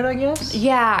aware of it, I guess.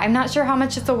 Yeah, I'm not sure how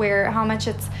much it's aware, how much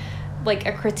it's like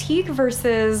a critique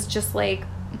versus just like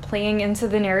playing into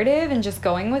the narrative and just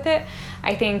going with it.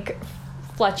 I think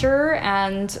Fletcher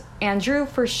and Andrew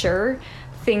for sure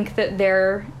think that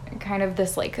they're kind of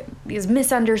this like these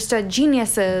misunderstood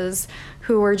geniuses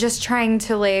who are just trying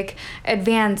to like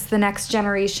advance the next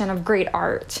generation of great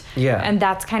art. Yeah. And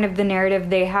that's kind of the narrative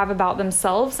they have about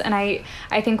themselves. And I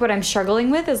think what I'm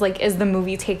struggling with is like, is the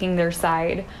movie taking their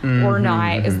side or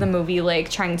not? Is the movie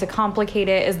like trying to complicate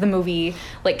it? Is the movie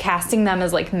like casting them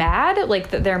as like mad?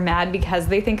 Like that they're mad because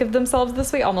they think of themselves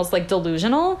this way, almost like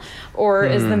delusional? Or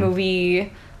is the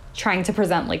movie trying to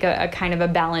present like a kind of a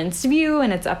balanced view,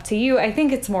 and it's up to you? I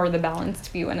think it's more the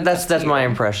balanced view, and it's that's my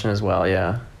impression as well.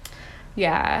 Yeah.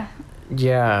 I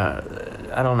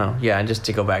don't know. Just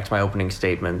to go back to my opening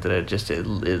statement,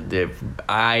 that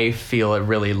I feel it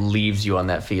really leaves you on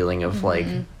that feeling of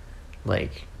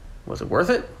like was it worth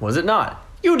it? Was it not?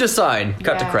 You decide.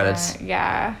 Cut to credits.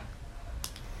 I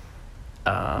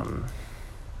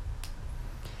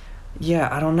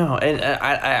don't know. And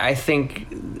I think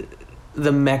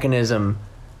the mechanism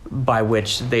by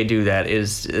which they do that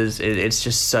is it's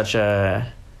just such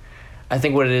a, I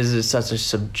think what it is such a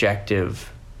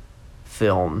subjective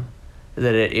film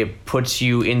that it puts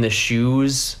you in the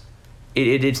shoes.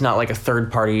 It's not like a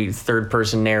third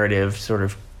person narrative, sort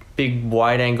of big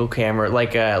wide angle camera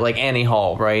like Annie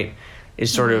Hall, right?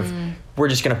 Is sort of, we're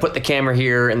just going to put the camera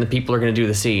here and the people are going to do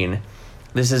the scene.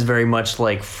 This is very much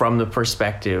like from the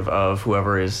perspective of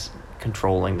whoever is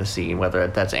controlling the scene, whether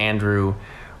that's Andrew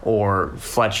or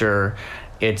Fletcher.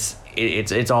 It's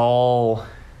all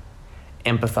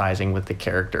empathizing with the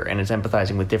character, and it's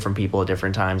empathizing with different people at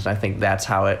different times, and I think that's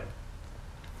how it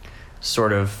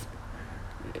sort of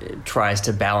tries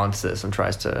to balance this and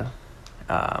tries to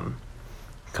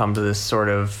come to this sort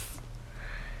of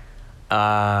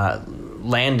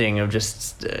landing of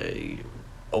just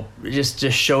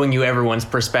showing you everyone's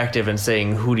perspective and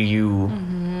saying, what do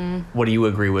you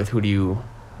agree with, who do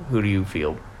you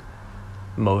feel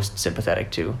most sympathetic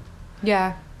to?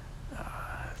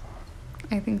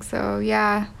 I think so.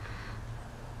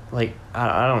 Like,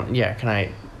 I don't. Can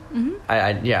I?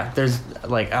 There's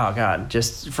like, oh god,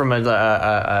 just from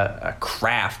a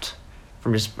craft,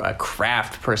 from just a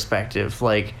craft perspective,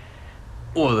 like,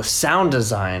 the sound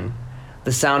design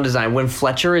when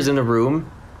Fletcher is in the room,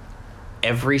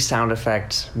 every sound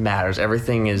effect matters.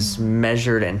 Everything is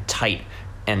measured and tight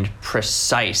and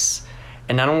precise,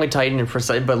 and not only tight and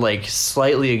precise, but like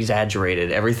slightly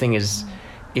exaggerated. Everything is,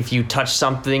 if you touch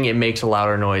something, it makes a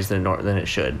louder noise than it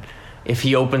should. If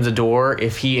he opens a door,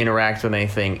 if he interacts with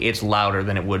anything, it's louder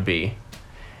than it would be.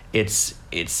 It's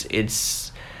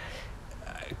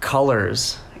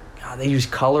colors. God, they use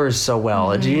colors so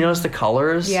well. Did you notice the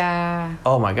colors? Yeah.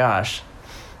 Oh my gosh.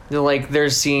 Like,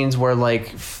 there's scenes where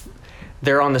like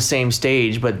they're on the same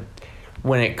stage, but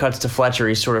when it cuts to Fletcher,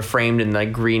 he's sort of framed in the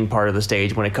green part of the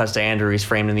stage. When it cuts to Andrew, he's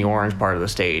framed in the orange part of the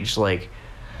stage. Like,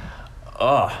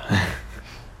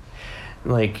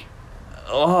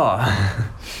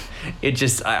 it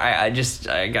just,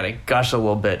 I gotta gush a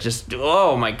little bit. Just,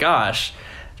 oh my gosh.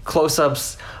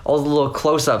 Close-ups, all the little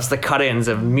close-ups, the cut-ins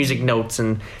of music notes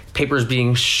and papers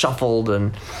being shuffled,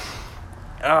 and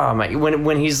oh my,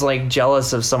 when he's like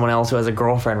jealous of someone else who has a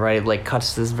girlfriend, right? It like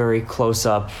cuts this very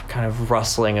close-up kind of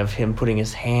rustling of him putting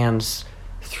his hands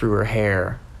through her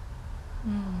hair.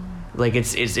 Like,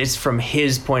 it's from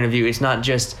his point of view. It's not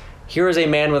just, here is a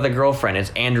man with a girlfriend. It's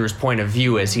Andrew's point of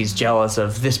view as he's jealous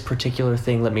of this particular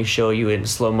thing. Let me show you in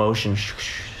slow motion.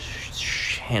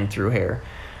 Hand through hair.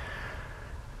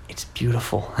 It's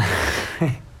beautiful.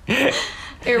 It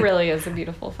really is a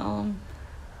beautiful film.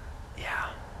 Yeah.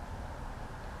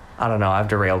 I don't know. I've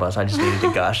derailed us. I just needed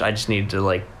to gush. I just needed to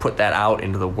like put that out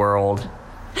into the world.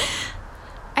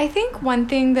 I think one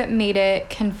thing that made it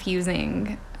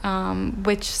confusing,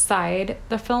 which side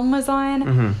the film was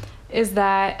on, is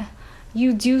that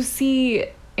you do see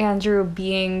Andrew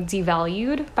being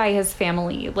devalued by his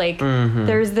family. Like,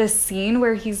 there's this scene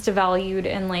where he's devalued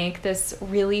in like this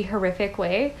really horrific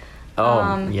way.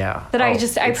 That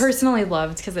I personally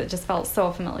loved because it just felt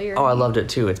so familiar. I loved it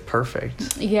too. It's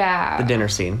perfect. Yeah. The dinner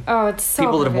scene. Oh, it's so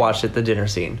People that perfect. have watched it, the dinner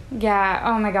scene. Yeah.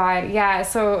 Oh my God. Yeah.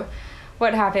 So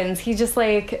what happens? He just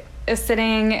like is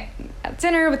sitting at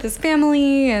dinner with his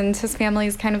family, and his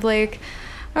family's kind of like,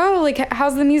 oh, like,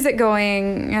 how's the music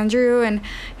going, Andrew? And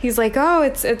he's like, oh,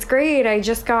 it's great. I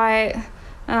just got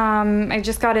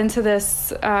into this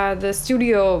the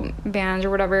studio band or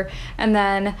whatever. And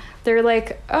then they're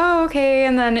like, oh, okay.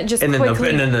 And then it just quickly,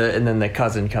 and then the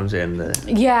cousin comes in.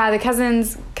 The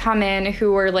cousins come in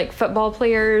who are like football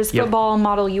players, football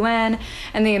model UN,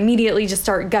 and they immediately just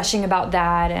start gushing about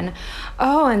that. And,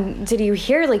 oh, and did you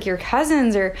hear, like, your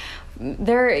cousins are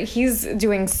he's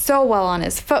doing so well on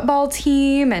his football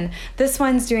team, and this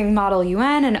one's doing Model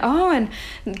UN, and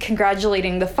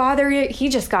congratulating the father. He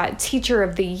just got Teacher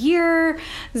of the Year.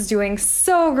 Is doing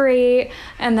so great.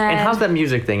 And how's that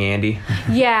music thing, Andy?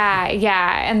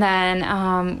 yeah. And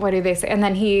then what do they say? And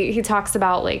then he talks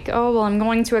about like, oh well, I'm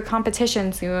going to a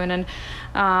competition soon, and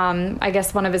I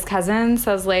guess one of his cousins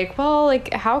says like, well,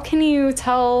 like how can you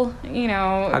tell,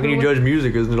 how can you judge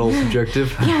music? Isn't it all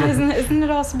subjective? Yeah, isn't it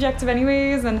all subjective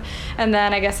anyways? And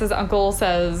then I guess his uncle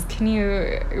says, can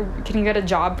you get a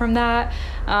job from that?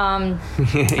 And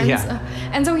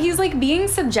so he's like being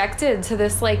subjected to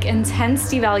this like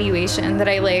intense devaluation that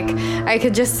I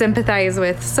could just sympathize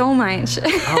with so much.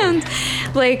 And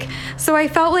like, so I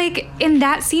felt like in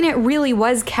that scene it really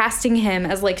was casting him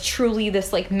as like truly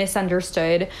this like misunderstood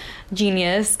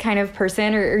genius kind of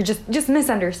person, or just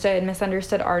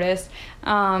misunderstood artist.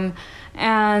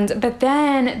 But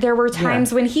then there were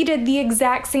times when he did the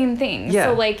exact same thing. Yeah.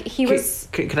 So like he was.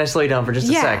 Can I slow you down for just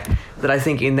a sec? That I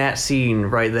think in that scene,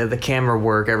 right, the camera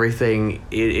work, everything,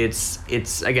 it's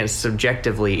again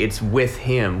subjectively, it's with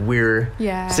him. We're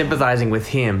sympathizing with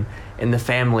him, and the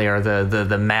family are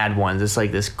the mad ones. It's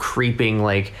like this creeping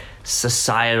like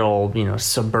societal,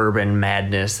 suburban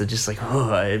madness that just like,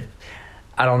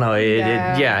 I don't know.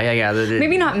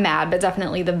 Maybe not mad, but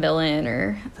definitely the villain,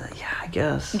 or. I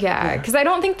guess. Yeah, because I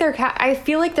don't think I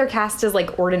feel like they're cast as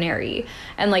like ordinary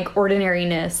and like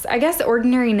ordinariness. I guess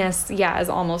ordinariness, is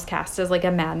almost cast as like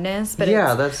a madness, but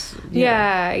that's.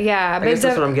 Yeah. I guess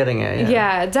that's what I'm getting at.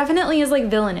 Yeah, definitely is like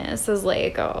villainous. Is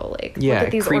like look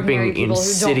at these creeping, ordinary people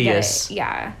insidious, who don't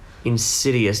get it. Yeah.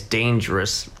 Insidious,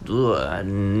 dangerous,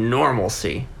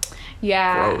 normalcy.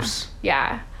 Yeah. Gross.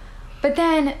 Yeah, but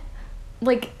then.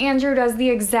 Like, Andrew does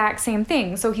the exact same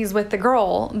thing. So he's with the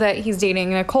girl that he's dating,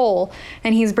 Nicole,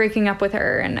 and he's breaking up with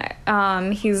her.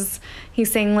 And he's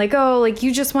saying, like, oh, like,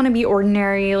 you just want to be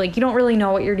ordinary. Like, you don't really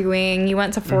know what you're doing. You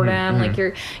went to Fordham. Like,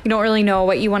 you don't really know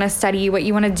what you want to study, what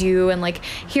you want to do. And, like,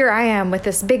 here I am with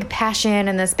this big passion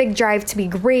and this big drive to be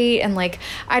great. And, like,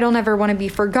 I don't ever want to be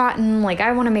forgotten. Like,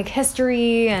 I want to make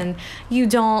history, and you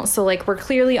don't. So, like, we're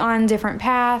clearly on different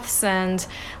paths. And,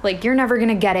 like, you're never going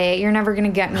to get it. You're never going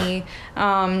to get me.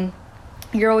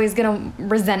 You're always gonna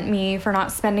resent me for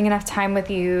not spending enough time with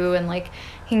you and like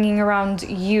hanging around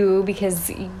you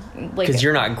because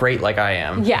you're not great like I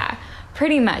am. Yeah,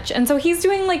 pretty much. And so he's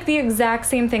doing like the exact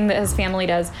same thing that his family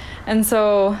does. And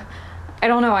so I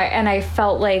don't know. I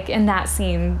felt like in that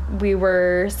scene we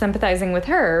were sympathizing with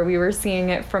her. We were seeing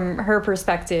it from her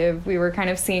perspective. We were kind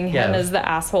of seeing him as the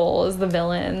asshole, as the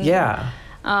villain. Yeah.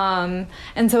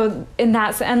 And so in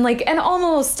that, and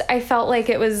almost I felt like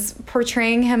it was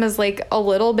portraying him as like a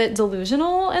little bit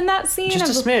delusional in that scene.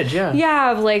 Just a smidge, yeah.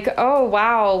 Yeah, of like, oh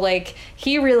wow, like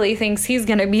he really thinks he's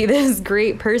gonna be this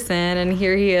great person, and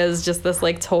here he is just this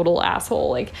like total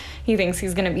asshole. Like he thinks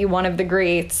he's gonna be one of the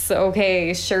greats.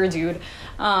 Okay, sure, dude.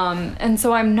 And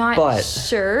so I'm not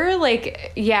sure,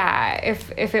 like,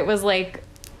 if it was like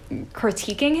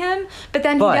critiquing him, but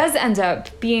then he does end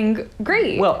up being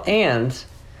great. Well,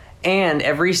 and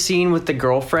every scene with the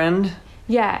girlfriend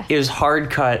is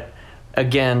hard cut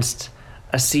against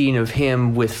a scene of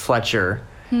him with Fletcher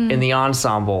in the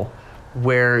ensemble,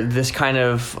 where this kind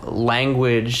of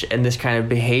language and this kind of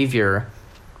behavior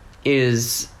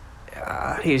is,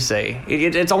 how do you say,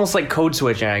 it's almost like code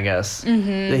switching, I guess,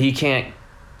 that he can't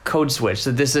code switch.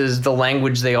 So this is the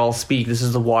language they all speak. This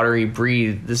is the water he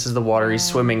breathes. This is the water he's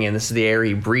swimming in. This is the air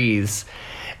he breathes.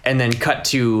 And then cut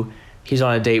to he's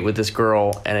on a date with this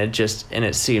girl, and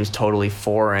it seems totally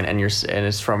foreign, and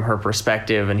it's from her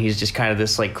perspective, and he's just kind of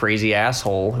this like crazy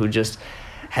asshole who just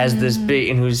has this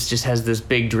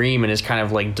big dream and is kind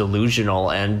of like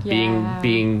delusional and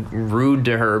being rude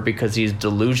to her because he's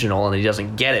delusional and he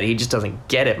doesn't get it. He just doesn't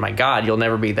get it. My God, you'll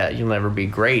never be that. You'll never be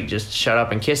great. Just shut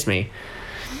up and kiss me.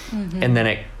 And then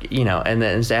and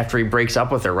then after he breaks up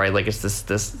with her, right, like it's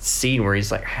this scene where he's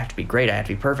like, I have to be great, I have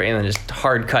to be perfect, and then just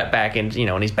hard cut back into,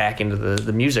 and he's back into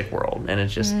the music world, and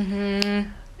it's just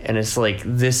and it's like,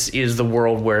 this is the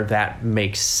world where that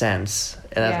makes sense,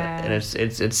 and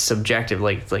it's subjective,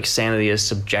 like sanity is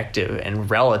subjective and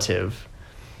relative.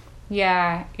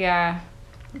 And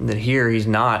that here he's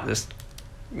not this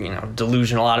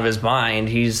delusional out of his mind.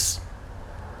 He's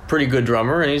pretty good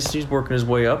drummer, and he's working his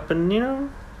way up, and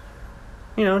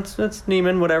it's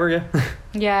Neiman, whatever,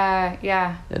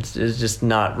 yeah. It's just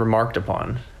not remarked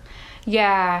upon.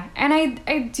 Yeah, and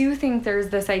I do think there's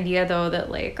this idea, though, that,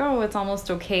 like, oh, it's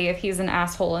almost okay if he's an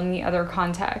asshole in the other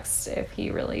context, if he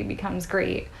really becomes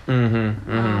great.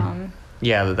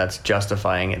 Yeah, that's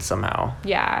justifying it somehow.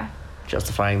 Yeah.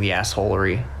 Justifying the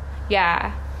assholery.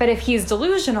 Yeah. But if he's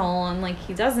delusional and like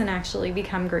he doesn't actually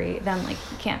become great, then like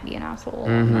he can't be an asshole.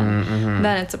 And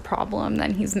then it's a problem.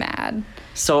 Then he's mad.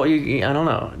 So I don't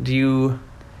know. Do you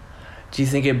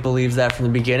think it believes that from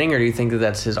the beginning, or do you think that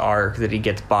that's his arc, that he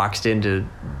gets boxed into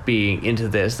being into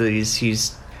this, that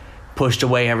he's pushed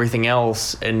away everything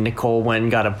else, and Nicole went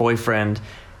and got a boyfriend,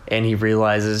 and he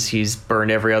realizes he's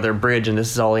burned every other bridge, and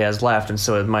this is all he has left, and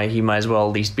so he might as well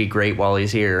at least be great while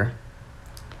he's here.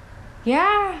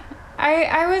 Yeah,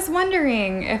 I was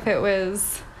wondering if it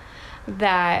was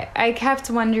that. I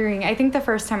kept wondering. I think the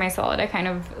first time I saw it, I kind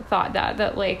of thought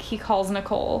that like he calls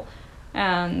Nicole,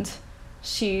 and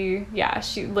she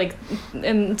like,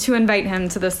 and to invite her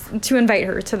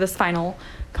to this final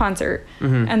concert,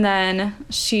 and then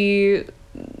she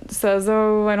says,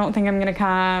 "Oh, I don't think I'm gonna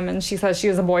come," and she says she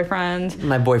has a boyfriend.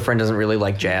 My boyfriend doesn't really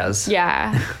like jazz.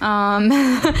 Yeah.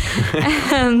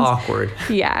 And awkward.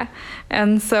 Yeah.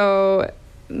 And so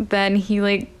then he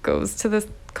like goes to this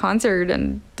concert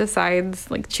and decides,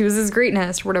 like, chooses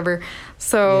greatness or whatever.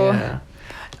 So yeah.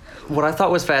 What I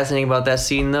thought was fascinating about that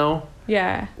scene, though,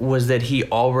 was that he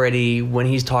already, when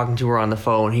he's talking to her on the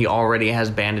phone, he already has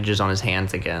bandages on his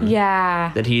hands again.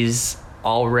 Yeah. That he's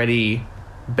already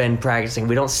been practicing.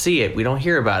 We don't see it, we don't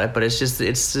hear about it, but it's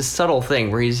this subtle thing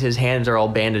where his hands are all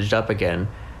bandaged up again,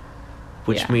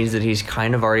 which means that he's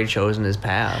kind of already chosen his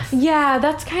path. Yeah,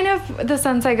 that's kind of the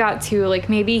sense I got too. Like,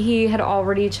 maybe he had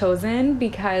already chosen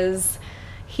because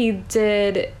he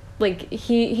did, like,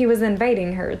 he was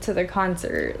inviting her to the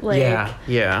concert. Like,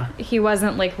 yeah. He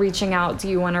wasn't like reaching out, do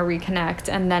you want to reconnect,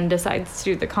 and then decides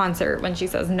to do the concert when she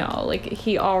says no. Like,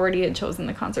 he already had chosen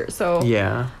the concert. So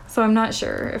So I'm not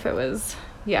sure if it was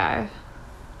if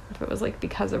it was like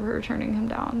because of her turning him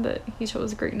down that he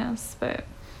chose greatness. But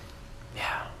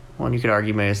yeah, well, you could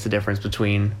argue maybe it's the difference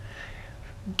between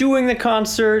doing the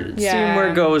concert, seeing where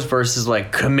it goes, versus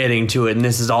like committing to it and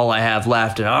this is all I have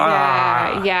left, and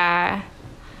I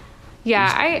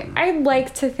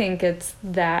like to think it's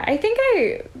that. I think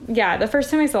the first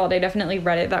time I saw it, I definitely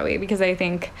read it that way, because I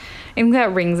think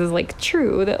that rings is like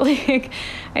true, that like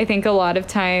I think a lot of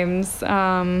times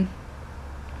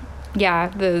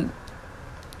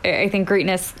I think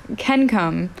greatness can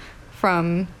come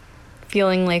from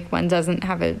feeling like one doesn't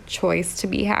have a choice to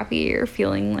be happy, or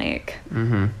feeling like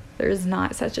there's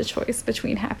not such a choice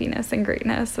between happiness and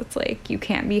greatness. It's like you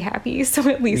can't be happy, so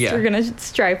at least you're gonna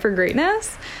strive for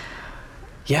greatness.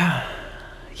 Yeah,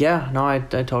 no, I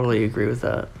totally agree with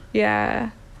that.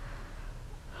 Yeah.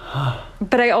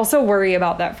 But I also worry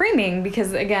about that framing,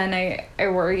 because again, I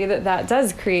worry that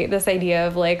does create this idea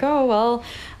of like, oh, well,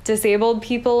 disabled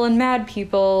people and mad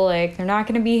people, like, they're not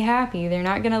going to be happy. They're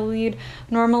not going to lead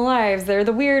normal lives. They're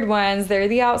the weird ones. They're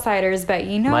the outsiders. But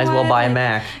you know might as well buy a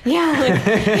Mac. Yeah. Like,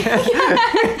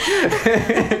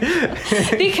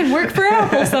 they can work for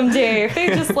Apple someday if they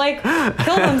just like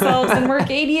kill themselves and work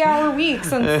 80-hour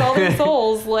weeks and sell their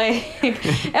souls. Like,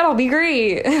 it'll be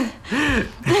great.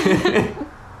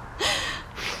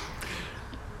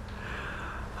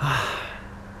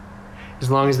 As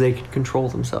long as they can control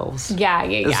themselves. Yeah.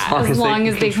 As long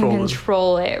as they can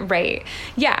control it, right.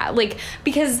 Yeah, like,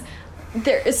 because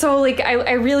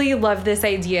I really love this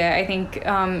idea. I think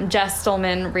Jess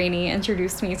Stillman Rainey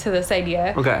introduced me to this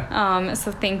idea. Okay.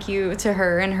 So thank you to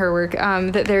her and her work.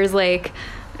 That there's like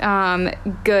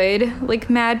good like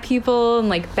mad people and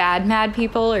like bad mad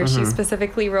people, or she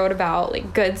specifically wrote about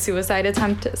like good suicide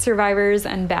attempt survivors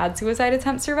and bad suicide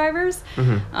attempt survivors.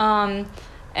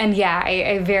 And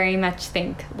I very much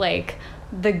think like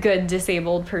the good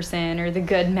disabled person or the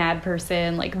good mad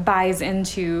person like buys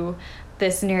into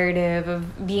this narrative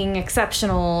of being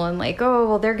exceptional and like, oh,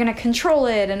 well, they're going to control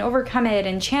it and overcome it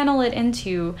and channel it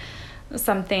into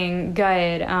something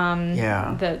good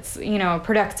that's,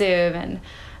 productive and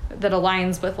that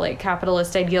aligns with like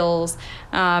capitalist ideals.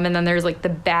 And then there's like the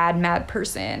bad mad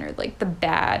person, or like the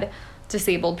bad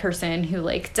disabled person who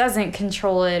like doesn't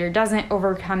control it or doesn't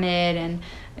overcome it and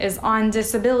is on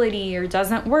disability or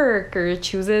doesn't work or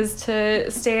chooses to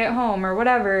stay at home or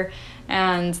whatever,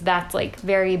 and that's like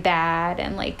very bad,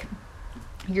 and like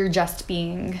you're just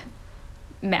being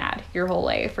mad your whole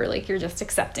life, or like you're just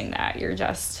accepting that you're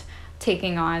just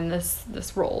taking on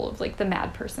this role of like the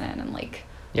mad person, and like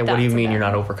what do you mean you're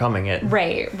not overcoming it?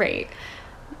 Right.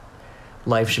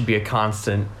 Life should be a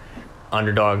constant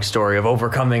underdog story of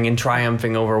overcoming and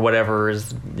triumphing over whatever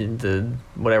is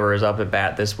up at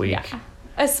bat this week. Yeah.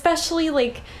 Especially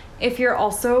like if you're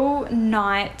also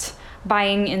not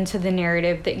buying into the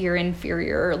narrative that you're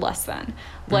inferior or less than.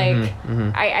 Like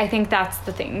I think that's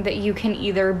the thing, that you can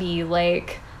either be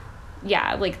like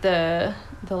like the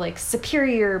like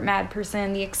superior mad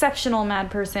person, the exceptional mad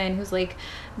person who's like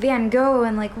Van Gogh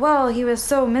and like, well, he was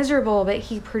so miserable but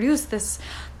he produced this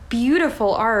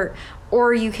beautiful art.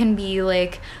 Or you can be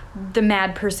like the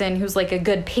mad person who's like a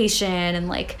good patient and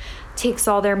like takes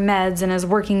all their meds and is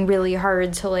working really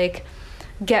hard to like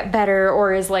get better,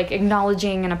 or is like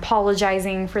acknowledging and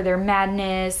apologizing for their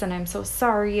madness, and I'm so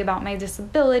sorry about my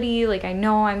disability, like I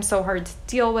know I'm so hard to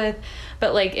deal with.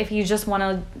 But like if you just want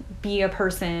to be a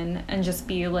person and just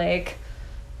be like,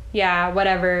 yeah,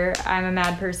 whatever, I'm a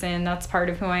mad person, that's part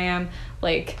of who I am,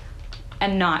 like,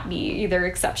 and not be either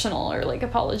exceptional or like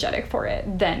apologetic for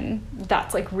it, then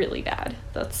that's like really bad.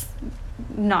 That's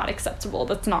not acceptable.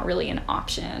 That's not really an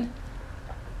option.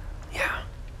 Yeah.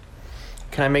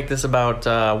 Can I make this about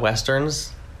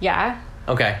Westerns? Yeah.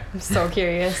 Okay. I'm so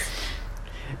curious.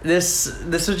 This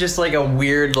was just like a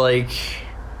weird, like,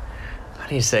 how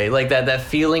do you say, like that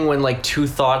feeling when like two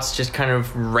thoughts just kind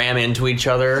of ram into each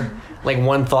other, like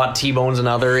one thought T-bones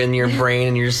another in your brain,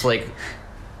 and you're just like,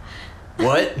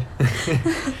 what?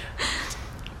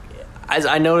 As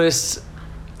I noticed,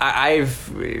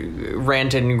 I've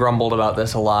ranted and grumbled about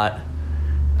this a lot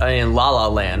in La La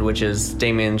Land, which is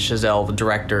Damien Chazelle, the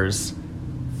director's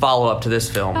follow-up to this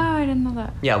film. Oh, I didn't know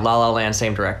that. Yeah, La La Land,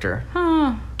 same director.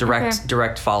 Huh.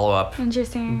 Direct follow-up.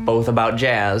 Interesting. Both about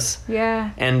jazz. Yeah.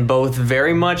 And both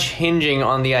very much hinging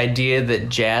on the idea that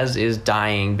jazz is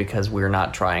dying because we're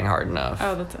not trying hard enough.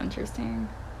 Oh, that's interesting.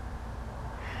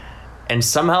 And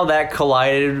somehow that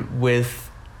collided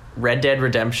with Red Dead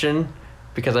Redemption,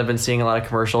 because I've been seeing a lot of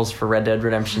commercials for Red Dead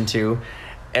Redemption 2,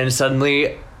 and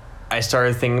suddenly I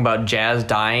started thinking about jazz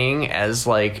dying as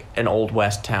like an Old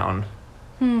West town.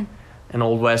 An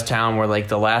Old West town where like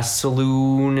the last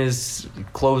saloon is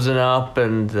closing up,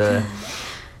 and the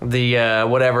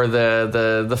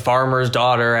farmer's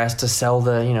daughter has to sell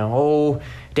the, oh,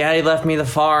 daddy left me the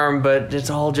farm, but it's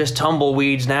all just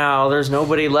tumbleweeds now. There's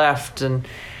nobody left, and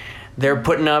they're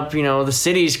putting up, the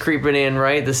city's creeping in,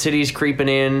 right? The city's creeping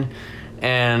in,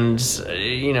 and,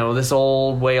 this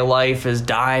old way of life is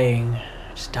dying.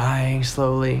 Just dying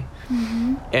slowly.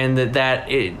 Mm-hmm. And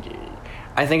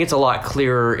I think it's a lot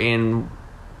clearer in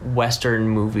Western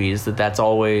movies that's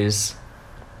always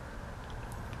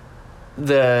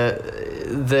the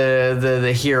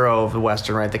hero of the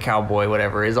Western, right? The cowboy,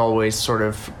 whatever, is always sort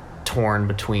of torn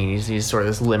between. He's sort of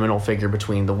this liminal figure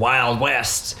between the Wild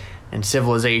West and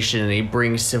civilization, and he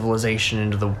brings civilization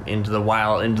into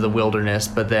the wilderness,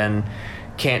 but then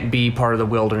can't be part of the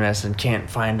wilderness and can't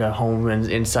find a home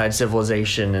inside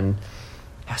civilization, and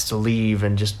has to leave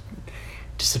and just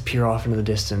disappear off into the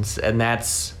distance. And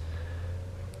that's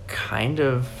kind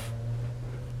of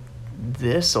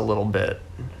this a little bit.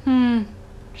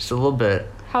 Just a little bit.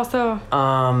 How so?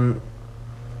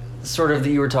 Sort of that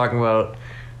you were talking about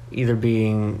either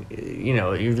being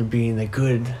the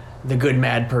good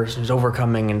mad person who's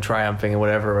overcoming and triumphing and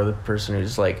whatever, or the person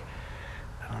who's like,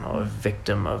 I don't know, a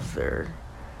victim of their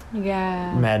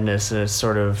madness. And it's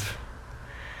sort of,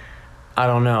 I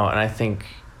don't know. And I think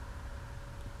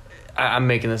I'm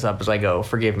making this up as I go,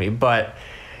 forgive me, but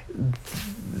I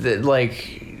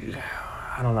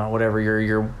don't know, whatever,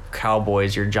 your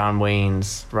cowboys, your John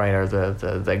Waynes, right, are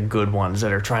the good ones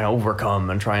that are trying to overcome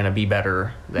and trying to be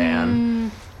better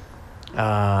than.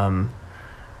 And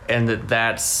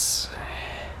that's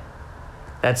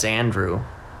Andrew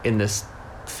in this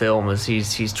film, as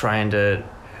he's trying to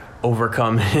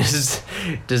overcome his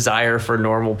desire for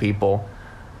normal people,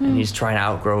 and he's trying to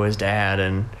outgrow his dad,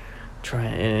 and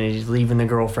he's leaving the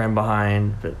girlfriend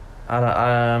behind. But I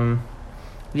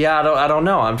don't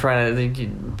know. I'm trying to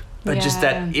think, but just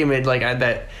that image, like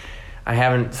I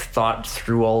haven't thought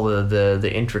through all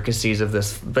the intricacies of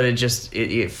this, but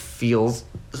it feels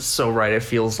so right. It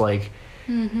feels like,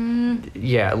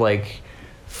 like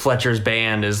Fletcher's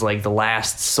band is like the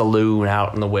last saloon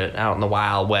out in the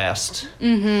Wild West.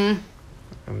 And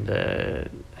I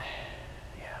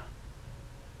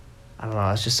don't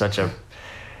know. It's just such a.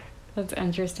 That's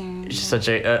interesting. It's just such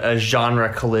a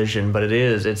genre collision, but it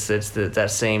is. It's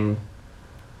that same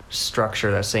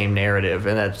structure, that same narrative,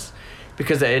 and that's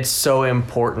because it's so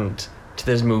important to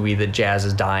this movie that jazz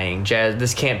is dying.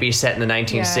 This can't be set in the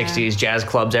 1960s. Jazz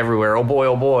clubs everywhere. Oh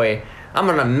boy, I'm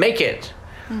gonna make it.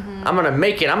 I'm gonna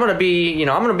make it. I'm gonna be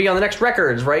I'm gonna be on the next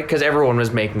records, right? Because everyone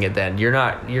was making it then. You're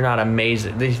not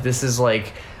amazing. This is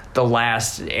like the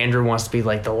last. Andrew wants to be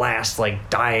like the last like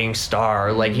dying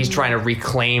star. Like he's trying to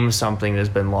reclaim something that's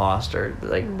been lost, or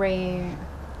like right.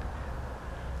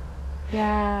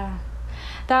 Yeah,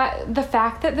 that the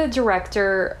fact that the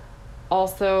director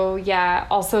also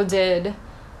did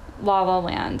La La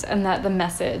Land, and that the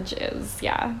message is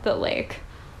that like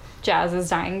Jazz is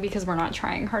dying because we're not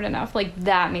trying hard enough. Like,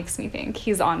 that makes me think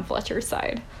he's on Fletcher's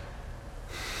side.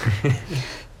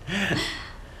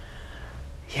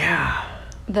 Yeah.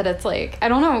 That it's like, I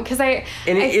don't know, because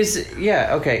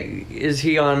is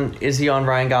he on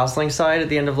Ryan Gosling's side at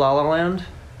the end of La La Land?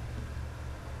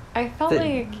 I felt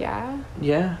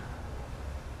yeah.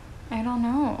 I don't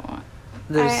know.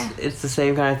 It's the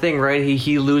same kind of thing, right?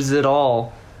 He loses it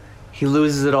all.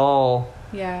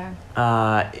 Yeah.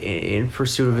 In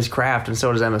pursuit of his craft, and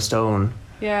so does Emma Stone.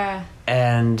 Yeah.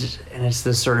 And it's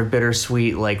this sort of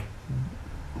bittersweet, like,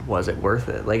 was it worth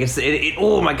it? Like,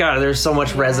 oh my god, there's so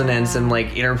much resonance and,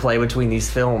 like, interplay between these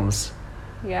films.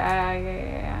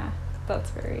 Yeah. That's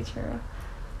very true.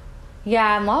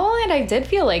 Yeah, in La La Land, I did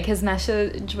feel like his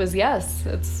message was, yes,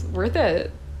 it's worth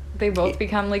it. They both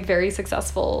become, like, very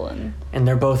successful. And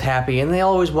they're both happy, and they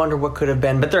always wonder what could have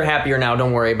been, but they're happier now.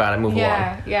 Don't worry about it. Move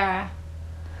along.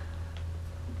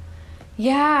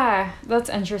 Yeah, that's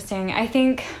interesting. I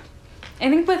think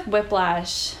with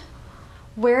Whiplash,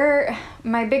 where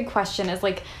my big question is,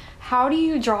 like, how do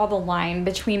you draw the line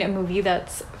between a movie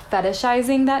that's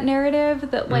fetishizing that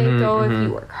narrative that, like, if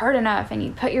you work hard enough and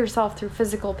you put yourself through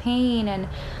physical pain and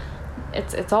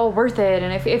it's all worth it,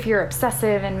 and if you're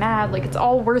obsessive and mad, like, it's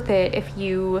all worth it if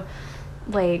you,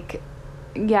 like,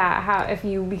 if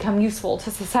you become useful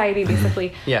to society,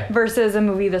 basically. Versus a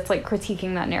movie that's, like,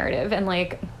 critiquing that narrative. And,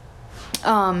 like,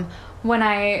 when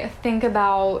I think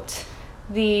about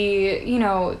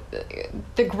the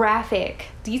graphic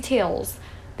details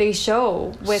they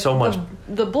show with so much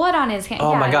the blood on his hand.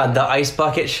 Oh my god, the ice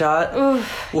bucket shot. Oof.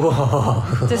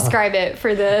 Whoa. Describe it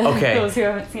for those who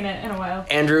haven't seen it in a while.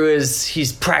 Andrew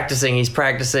he's practicing.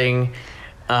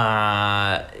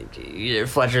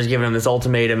 Fletcher's giving him this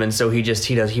ultimatum, and so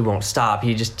he won't stop.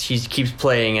 He keeps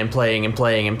playing and playing and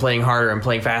playing and playing harder and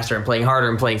playing faster and playing harder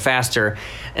and playing faster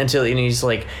until he's,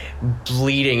 like,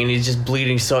 bleeding, and he's just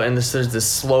bleeding. So, and there's this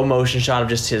slow motion shot of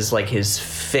just his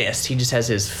fist. He just has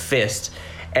his fist,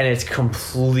 and it's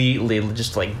completely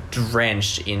just, like,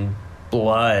 drenched in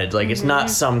blood. Like, it's not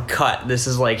some cut. This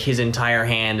is, like, his entire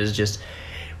hand is just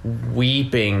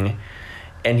weeping,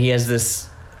 and he has this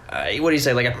what do you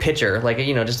say, like a pitcher, like,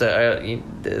 just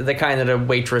the kind that a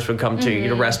waitress would come to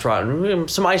a restaurant.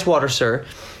 Some ice water, sir.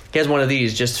 He has one of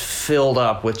these just filled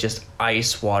up with just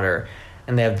ice water,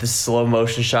 and they have this slow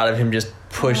motion shot of him just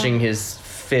pushing his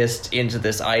fist into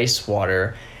this ice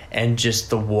water, and just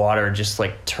the water just,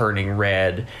 like, turning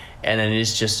red, and then it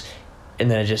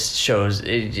just shows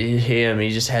him. He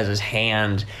just has his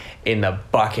hand in the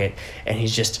bucket, and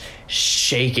he's just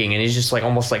shaking, and he's just, like,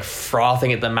 almost, like,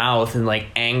 frothing at the mouth in, like,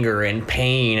 anger and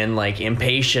pain and, like,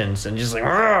 impatience, and just like,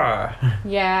 Argh!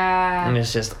 Yeah. And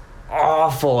it's just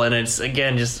awful, and it's,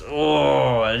 again, just,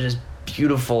 it's just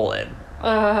beautiful, and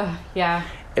yeah.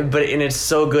 But it's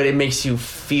so good, it makes you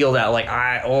feel that, like,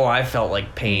 I felt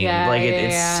like pain.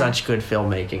 It's such good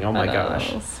filmmaking. Oh my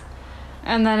gosh.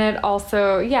 And then it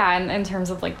also, in terms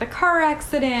of, like, the car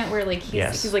accident where, like,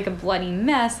 he's like a bloody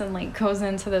mess and, like, goes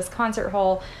into this concert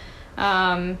hall.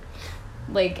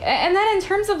 Like, and then in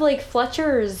terms of, like,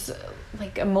 Fletcher's,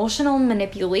 like, emotional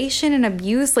manipulation and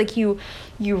abuse, like, you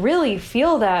really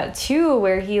feel that too,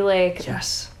 where he, like,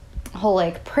 he'll,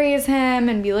 like, praise him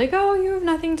and be like, oh, you have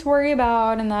nothing to worry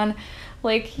about, and then,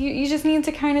 like, you just need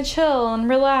to kind of chill and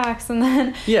relax, and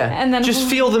then just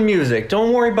feel the music.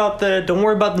 Don't worry about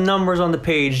the numbers on the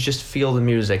page. Just feel the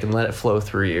music and let it flow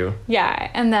through you. Yeah,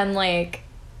 and then, like,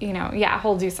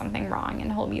 he'll do something wrong,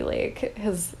 and he'll be, like,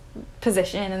 his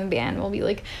position in the band will be,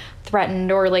 like,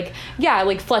 threatened, or, like,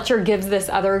 like, Fletcher gives this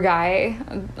other guy,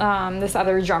 this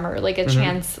other drummer, like, a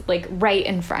chance, like, right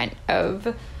in front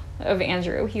of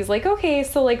Andrew. He's like, okay,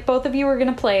 so, like, both of you are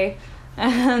gonna play.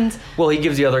 And he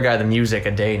gives the other guy the music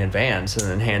a day in advance,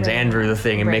 and then hands Andrew the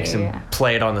thing and makes him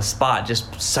play it on the spot.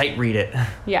 Just sight read it.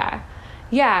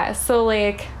 So,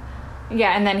 like,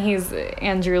 and then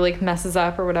Andrew, like, messes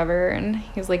up or whatever, and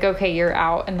he's like, okay, you're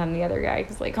out. And then the other guy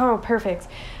is like, oh, perfect.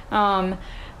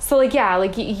 So, like,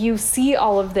 like, you see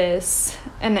all of this,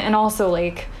 and also,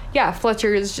 like,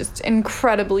 Fletcher is just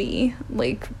incredibly,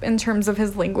 like, in terms of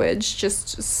his language,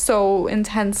 just so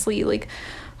intensely, like,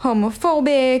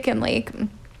 homophobic and, like,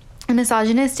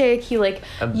 misogynistic. He, like,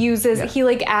 he,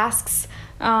 like, asks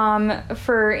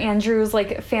for Andrew's,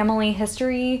 like, family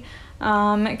history,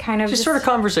 kind of just sort of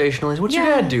conversationally. What's your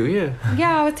dad do?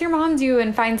 What's your mom do?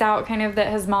 And finds out kind of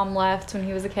that his mom left when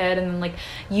he was a kid, and then, like,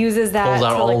 uses that pulls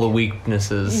out to, all like, the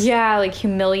weaknesses. Like,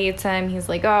 humiliates him. He's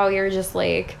like, oh, you're just,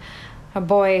 like, a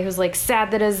boy who's like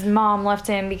sad that his mom left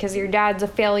him because your dad's a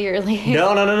failure. Like,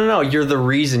 no. You're the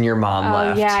reason your mom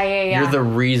left. Yeah. You're the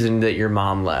reason that your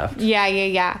mom left.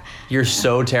 Yeah. You're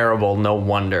so terrible. No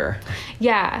wonder.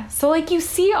 Yeah. So like you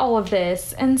see all of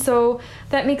this, and so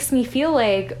that makes me feel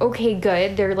like, okay,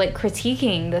 good. They're like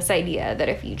critiquing this idea that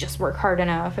if you just work hard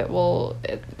enough, it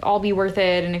all be worth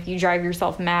it, and if you drive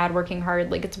yourself mad working hard,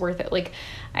 like it's worth it. Like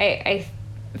I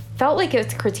felt like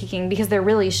it's critiquing because they're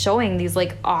really showing these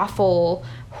like awful,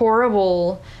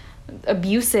 horrible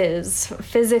abuses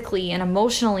physically and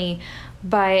emotionally,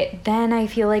 but then I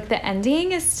feel like the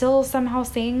ending is still somehow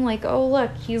saying like, oh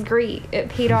look, he's great, it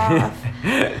paid off.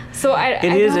 So I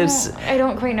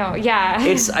don't quite know. Yeah.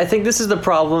 I think this is the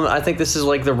problem. I think this is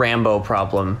like the Rambo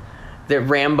problem, that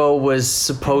Rambo was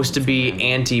supposed to be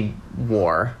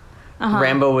anti-war.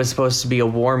 Rambo was supposed to be a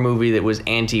war movie that was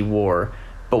anti-war.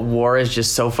 But war is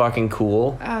just so fucking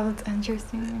cool. Oh, that's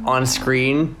interesting. On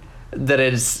screen, that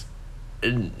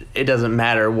it doesn't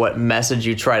matter what message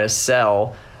you try to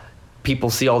sell. People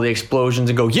see all the explosions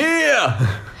and go,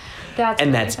 yeah! That's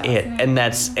it.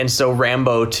 And so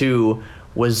Rambo 2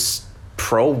 was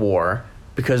pro-war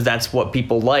because that's what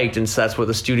people liked, and so that's what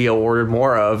the studio ordered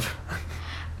more of.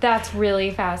 That's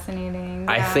really fascinating.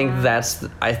 Yeah.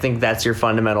 I think that's your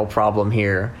fundamental problem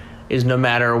here, is no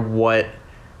matter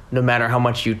how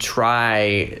much you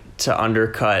try to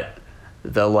undercut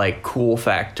the like cool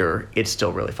factor, it's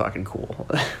still really fucking cool.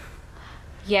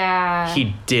 Yeah.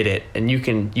 He did it, and you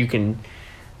can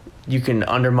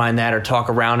undermine that or talk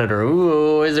around it or,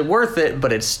 ooh, is it worth it?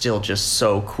 But it's still just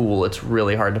so cool. It's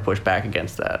really hard to push back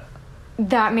against that.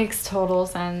 That makes total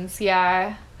sense.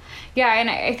 Yeah. Yeah, and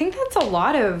I think that's a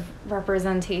lot of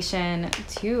representation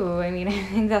too. I mean, I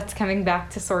think that's coming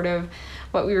back to sort of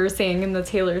what we were saying in the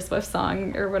Taylor Swift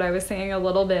song, or what I was saying a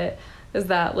little bit, is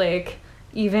that like,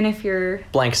 even if you're...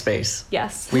 Blank Space.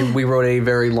 Yes. We wrote a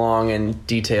very long and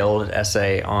detailed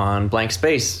essay on blank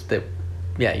space that,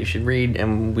 yeah, you should read,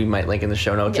 and we might link in the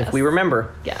show notes if we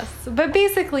remember. Yes. But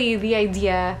basically the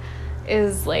idea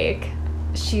is like,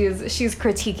 she's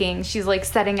critiquing, she's like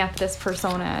setting up this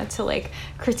persona to like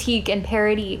critique and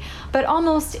parody, but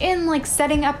almost in like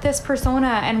setting up this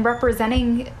persona and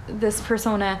representing this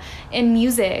persona in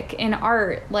music, in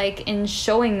art, like in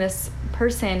showing this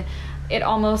person, it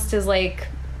almost is like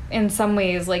in some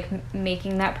ways like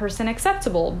making that person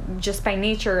acceptable just by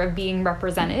nature of being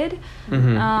represented.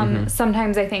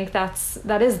 Sometimes I think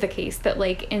that is the case, that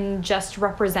like in just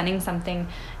representing something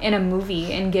in a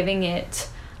movie and giving it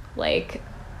like,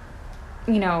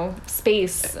 you know,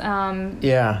 space,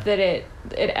 that it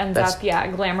ends up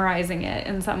glamorizing it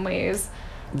in some ways.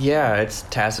 Yeah, it's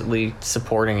tacitly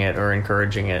supporting it or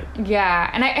encouraging it. Yeah,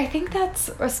 and I think that's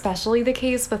especially the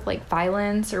case with like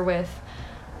violence, or with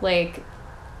like,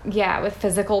 with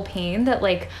physical pain, that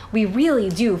like we really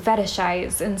do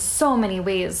fetishize in so many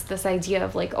ways this idea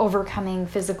of like overcoming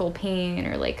physical pain,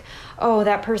 or like, oh,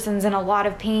 that person's in a lot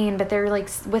of pain but they're like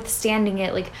withstanding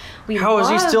it. Like, how is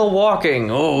he still walking?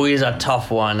 Oh, he's a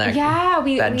tough one. That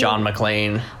John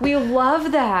McClane. We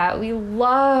love that.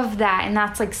 And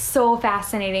that's like so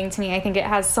fascinating to me. I think it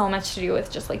has so much to do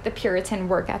with just like the Puritan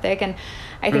work ethic, and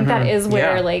I think that is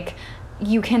where like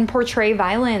you can portray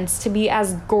violence to be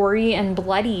as gory and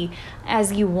bloody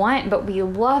as you want, but we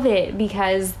love it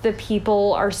because the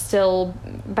people are still,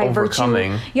 by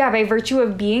virtue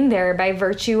of being there, by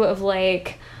virtue of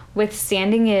like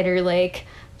withstanding it, or like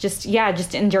just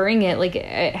enduring it, like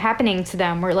it happening to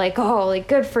them, we're like, oh, like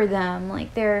good for them,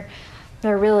 like they're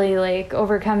really like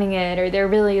overcoming it, or they're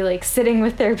really like sitting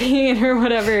with their pain or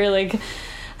whatever, like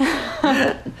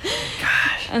gosh.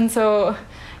 And so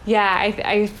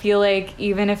I feel like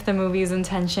even if the movie's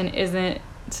intention isn't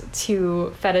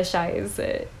to fetishize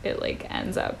it, it like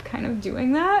ends up kind of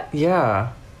doing that.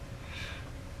 Yeah,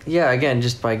 again,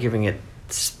 just by giving it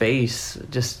space,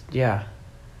 and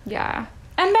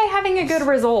by having a good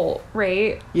result,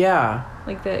 right? Yeah,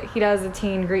 like that he does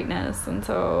attain greatness, and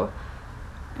so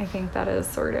I think that is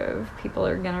sort of, people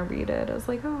are gonna read it as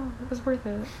like, oh, it was worth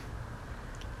it.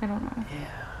 I don't know.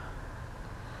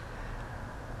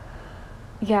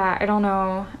 Yeah, I don't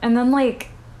know. And then, like,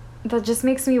 that just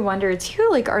makes me wonder, too,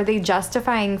 like, are they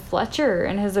justifying Fletcher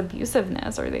and his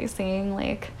abusiveness? Are they saying,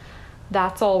 like,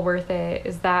 that's all worth it?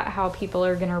 Is that how people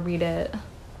are going to read it?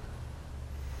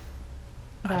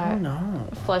 I don't know.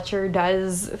 Fletcher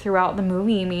does, throughout the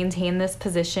movie, maintain this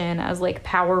position as, like,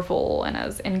 powerful and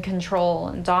as in control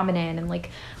and dominant, and,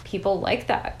 like, people like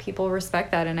that. People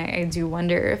respect that, and I do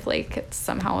wonder if, like, it's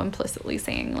somehow implicitly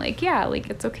saying, like, yeah,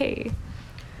 like, it's okay.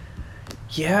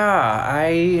 Yeah,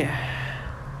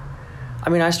 I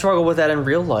mean, I struggle with that in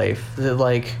real life. That,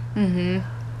 like,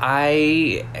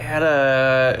 I had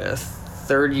a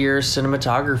third-year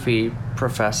cinematography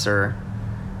professor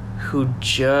who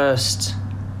just...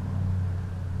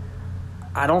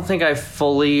 I don't think I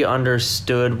fully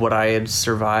understood what I had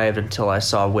survived until I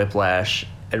saw Whiplash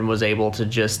and was able to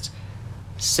just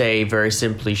say very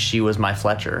simply, she was my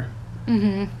Fletcher.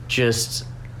 Mm-hmm. Just,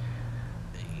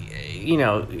 you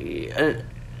know, an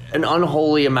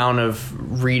unholy amount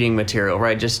of reading material,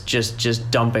 right?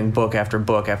 Just dumping book after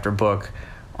book after book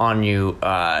on you,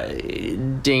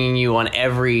 dinging you on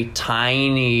every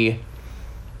tiny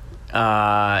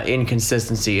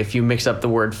inconsistency. If you mix up the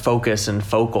word focus and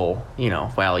focal,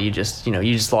 well, you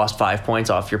just lost 5 points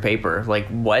off your paper. Like,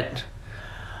 what?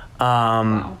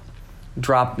 Wow.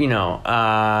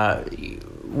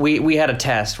 We had a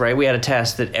test, right? We had a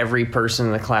test that every person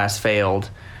in the class failed,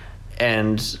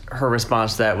 and her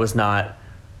response to that was not,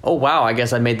 oh wow, I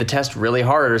guess I made the test really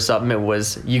hard or something. It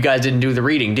was, you guys didn't do the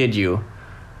reading, did you?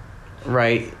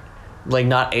 Right? Like,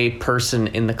 not a person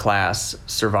in the class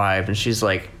survived. And she's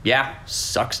like, yeah,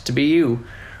 sucks to be you.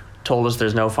 Told us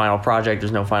there's no final project,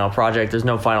 there's no final project, there's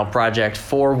no final project.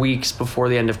 4 weeks before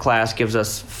the end of class, gives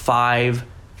us 5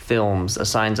 films,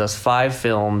 assigns us 5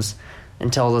 films,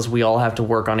 and tells us we all have to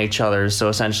work on each other's. So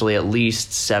essentially at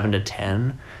least 7 to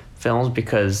 10 films,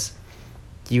 because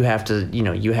you have to,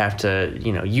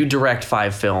 you direct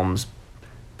 5 films,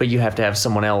 but you have to have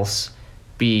someone else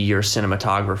be your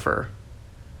cinematographer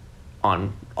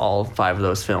on all 5 of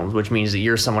those films, which means that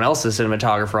you're someone else's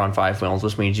cinematographer on 5 films,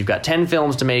 which means you've got 10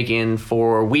 films to make in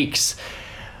 4 weeks.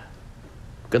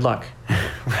 Good luck,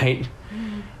 right?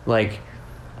 Like,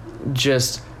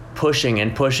 just pushing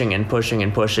and pushing and pushing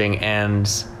and pushing, and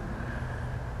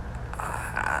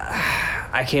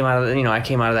I came out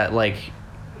of that, like,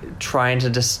 trying to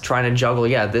juggle,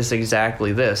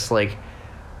 this. Like,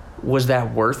 was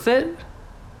that worth it?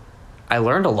 I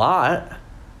learned a lot.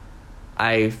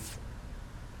 I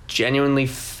genuinely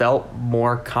felt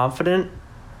more confident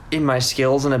in my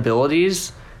skills and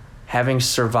abilities having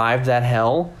survived that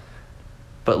hell,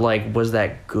 but, like, was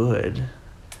that good?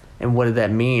 And what did that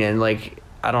mean? And, like,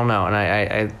 I don't know. And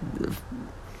I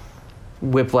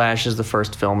Whiplash is the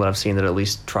first film that I've seen that at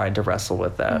least tried to wrestle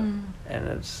with that. And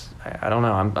it's, I don't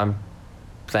know, I'm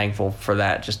thankful for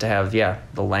that, just to have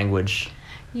the language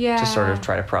to sort of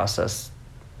try to process.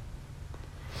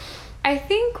 I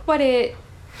think what it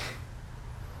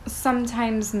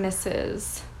sometimes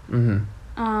misses, and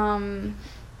I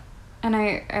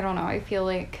don't know, I feel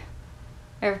like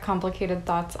I have complicated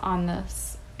thoughts on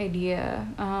this idea,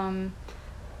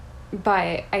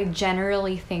 but I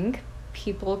generally think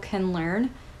people can learn,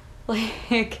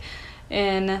 like,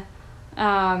 in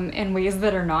ways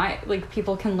that are not, like,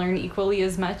 people can learn equally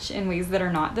as much in ways that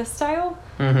are not this style.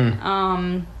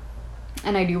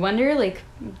 And I do wonder, like,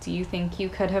 do you think you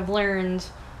could have learned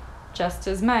just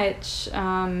as much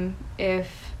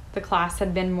if the class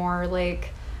had been more,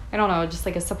 like, I don't know, just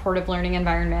like a supportive learning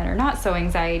environment, or not so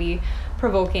anxiety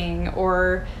provoking,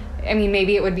 or, I mean,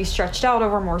 maybe it would be stretched out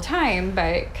over more time,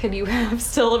 but could you have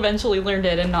still eventually learned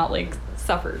it and not, like,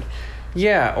 suffered?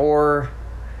 Yeah, or,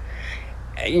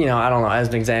 I don't know, as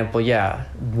an example,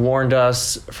 warned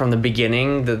us from the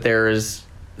beginning that there's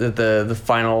the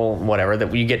final, whatever,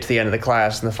 that you get to the end of the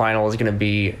class and the final is going to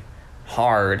be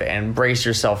hard, and brace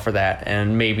yourself for that.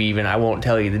 And maybe even I won't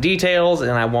tell you the details,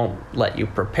 and I won't let you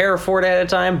prepare for it ahead of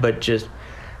time, but just,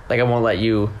 like, I won't let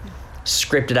you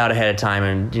script it out ahead of time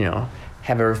and,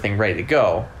 have everything ready to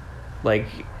go. Like,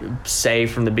 say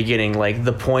from the beginning, like,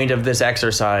 the point of this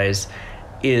exercise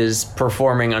is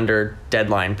performing under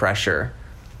deadline pressure,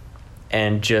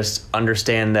 and just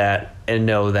understand that and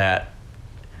know that,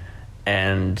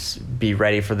 and be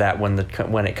ready for that when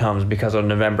it comes, because on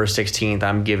November 16th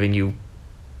I'm giving you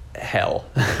hell.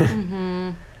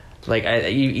 Like,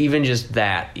 even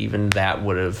that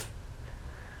would have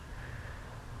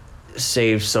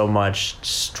saved so much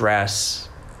stress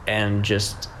and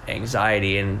just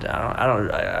anxiety, and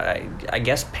I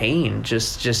guess pain,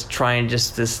 just trying,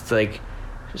 just this, like,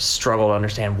 struggle to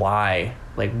understand why.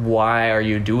 Like, why are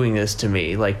you doing this to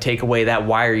me? Like, take away that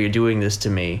why are you doing this to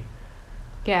me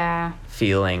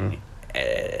feeling,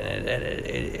 and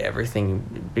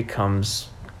everything becomes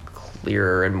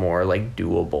clearer and more, like,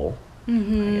 doable.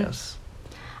 I guess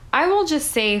I will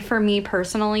just say, for me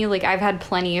personally, like, I've had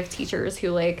plenty of teachers who,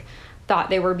 like, thought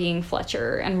they were being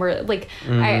Fletcher, and were, like,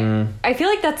 I feel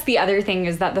like that's the other thing,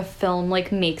 is that the film,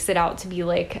 like, makes it out to be,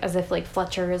 like, as if, like,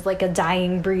 Fletcher is, like, a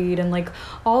dying breed, and, like,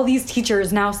 all these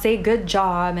teachers now say good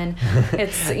job, and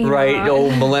it's, right,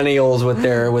 old millennials with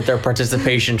their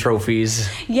participation trophies.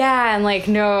 Yeah, and, like,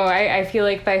 no, I feel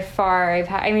like by far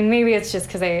I mean, maybe it's just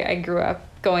because I grew up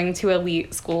going to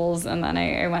elite schools, and then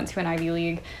I went to an Ivy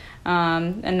League,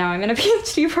 and now I'm in a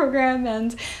PhD program,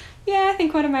 and yeah, I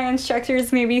think one of my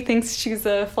instructors maybe thinks she's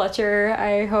a Fletcher.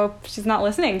 I hope she's not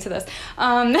listening to this.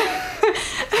 I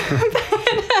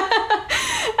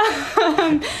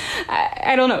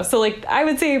don't know. So like, I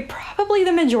would say probably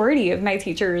the majority of my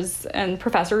teachers and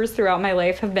professors throughout my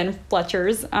life have been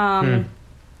Fletchers.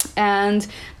 And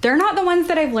they're not the ones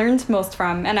that I've learned most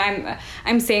from. And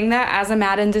I'm saying that as a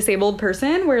mad and disabled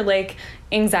person, where like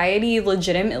anxiety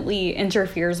legitimately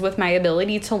interferes with my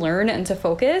ability to learn and to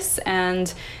focus.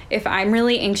 And if I'm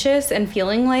really anxious and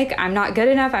feeling like I'm not good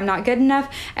enough,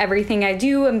 everything I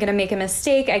do, I'm going to make a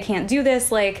mistake, I can't do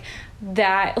this, like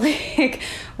that, like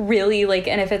really, like,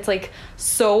 and if it's like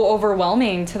so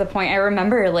overwhelming to the point, I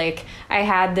remember like I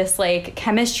had this like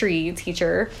chemistry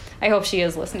teacher, I hope she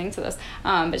is listening to this,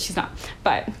 but she's not,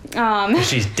 but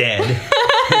she's dead.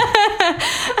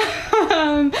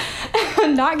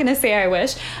 I'm not gonna say I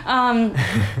wish.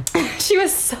 She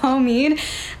was so mean.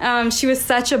 She was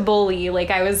such a bully.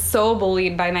 Like, I was so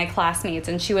bullied by my classmates,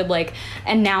 and she would like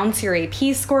announce your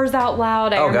AP scores out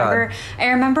loud. I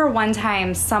remember one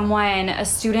time a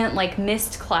student like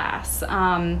missed class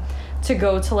to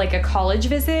go to like a college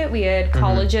visit. We had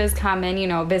colleges come and, you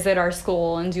know, visit our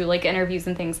school and do like interviews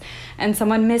and things. And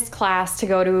someone missed class to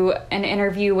go to an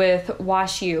interview with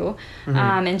WashU.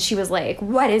 And she was like,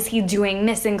 what is he doing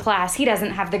missing class? He doesn't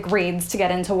have the grades to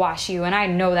get into WashU. And I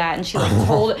know that. And she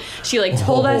like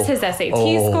told us his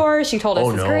SAT score. She told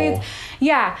us his grades.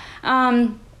 Yeah.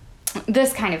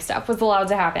 This kind of stuff was allowed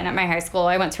to happen at my high school.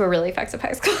 I went to a really effective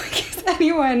high school, in case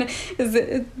anyone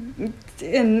is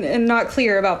not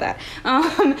clear about that.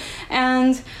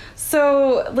 And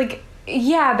so, like,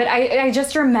 yeah, but I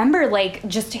just remember like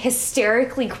just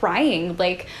hysterically crying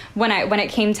like when it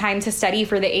came time to study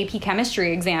for the AP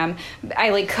chemistry exam.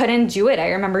 I like couldn't do it. I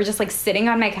remember just like sitting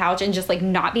on my couch and just like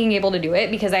not being able to do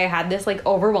it because I had this like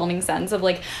overwhelming sense of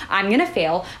like, I'm gonna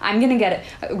fail, I'm gonna get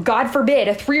God forbid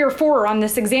a 3 or 4 on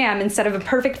this exam instead of a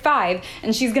perfect 5,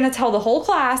 and she's gonna tell the whole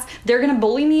class, they're gonna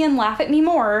bully me and laugh at me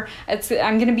more.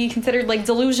 I'm gonna be considered like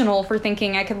delusional for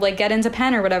thinking I could like get into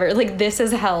Penn or whatever. Like, this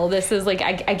is hell. This is like,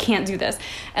 I can't do this.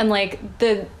 And like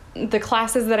the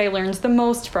classes that I learned the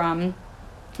most from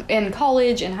in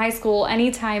college, in high school,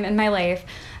 any time in my life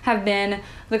have been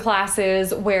the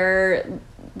classes where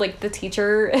like the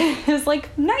teacher is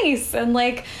like nice and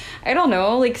like, I don't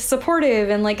know, like supportive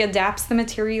and like adapts the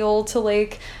material to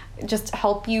like just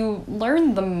help you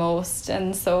learn the most.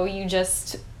 And so you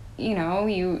just, you know,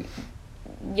 you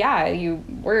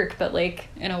work, but like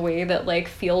in a way that like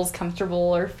feels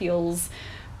comfortable or feels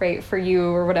right for you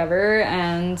or whatever.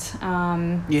 And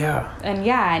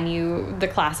the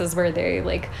classes where they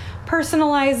like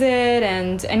personalize it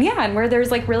and where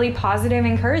there's like really positive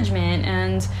encouragement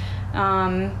and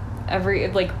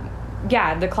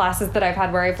the classes that I've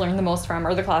had where I've learned the most from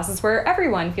are the classes where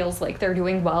everyone feels like they're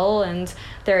doing well and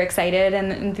they're excited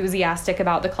and enthusiastic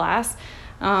about the class.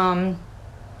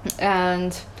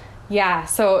 Yeah,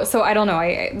 so I don't know.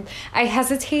 I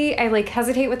hesitate. I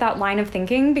hesitate with that line of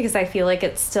thinking because I feel like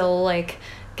it's still like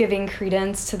giving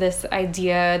credence to this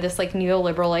idea, this like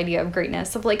neoliberal idea of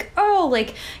greatness of like, oh,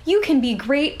 like you can be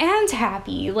great and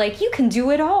happy. Like you can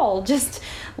do it all. Just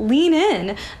lean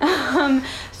in.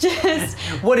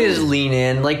 What is lean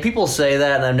in? Like people say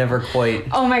that and I've never quite.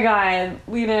 Oh my God,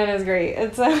 lean in is great.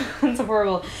 It's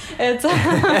horrible. I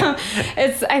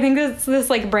think it's this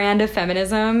like brand of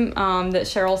feminism that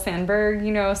Sheryl Sandberg,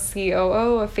 you know,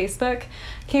 COO of Facebook,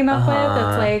 came up with.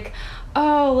 It's like,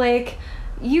 oh, like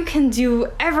you can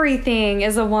do everything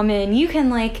as a woman. You can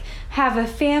like have a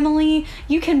family.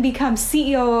 You can become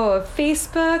CEO of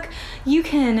Facebook. You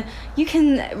can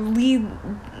lead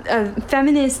a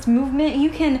feminist movement.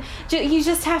 You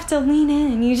just have to lean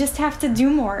in. You just have to do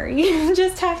more. You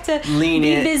just have to be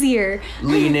busier.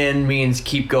 Lean in means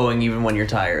keep going even when you're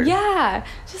tired. Yeah,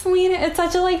 just lean in. It's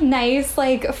such a like nice,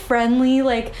 like friendly,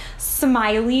 like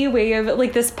smiley way of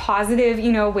like this positive,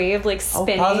 you know, way of like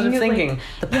spinning. Positive thinking. Like,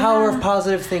 the power of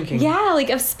positive thinking. Yeah, like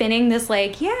of spinning this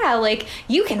like, yeah, like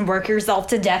you can work yourself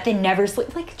to death and never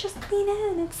sleep. Like just lean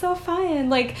in. It's so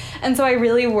fun. Like, and so I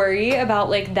really worry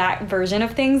about like that version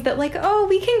of things that like, oh,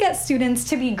 we can get students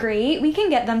to be great. We can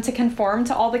get them to conform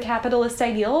to all the capitalist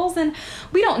ideals, and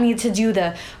we don't need to do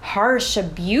the harsh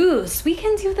abuse. We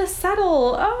can do the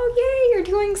subtle, oh yay, you're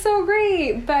doing so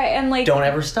great. But and like don't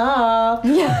ever stop.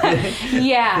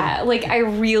 Yeah, like I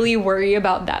really worry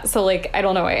about that. So like I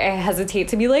don't know, I hesitate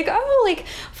to be like, oh, like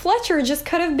Fletcher just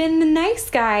could have been the nice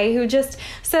guy who just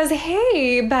says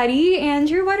hey, buddy,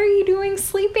 Andrew, what are you doing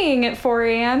sleeping at 4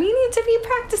 a.m.? You need to be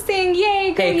practicing.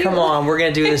 Yay. Hey, come on. We're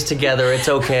going to do this together. It's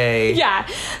okay. Yeah.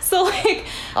 So, like...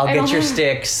 I'll get your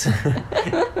sticks.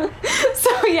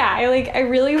 So, yeah, I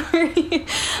really worry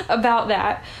about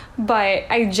that. But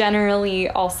I generally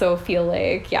also feel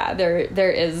like, yeah,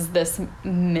 there is this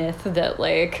myth that,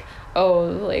 like, oh,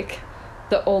 like,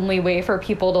 the only way for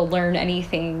people to learn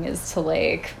anything is to,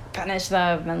 like, punish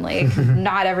them and, like,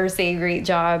 not ever say great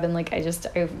job. And, like, I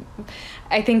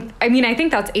think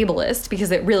that's ableist,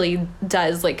 because it really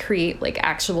does, like, create, like,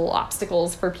 actual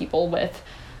obstacles for people with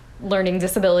learning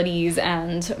disabilities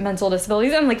and mental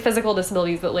disabilities and, like, physical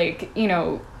disabilities that, like, you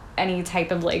know, any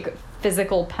type of, like,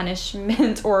 physical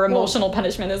punishment or emotional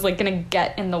punishment is, like, gonna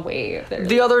get in the way of their...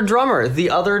 The other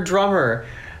drummer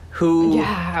who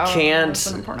can't...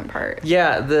 That's an important part.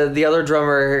 Yeah, the other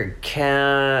drummer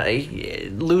they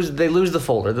lose the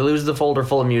folder. They lose the folder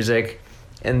full of music,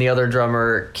 and the other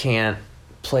drummer can't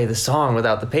play the song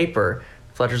without the paper.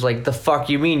 Fletcher's like, the fuck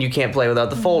you mean you can't play without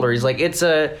the folder? He's like,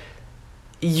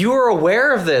 you're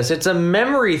aware of this. It's a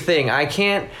memory thing. I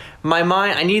can't... My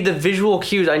mind, I need the visual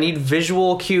cues. I need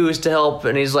visual cues to help.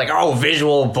 And he's like, oh,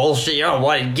 visual bullshit. Oh,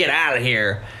 what? Get out of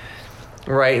here.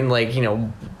 Right? And, like, you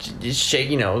know,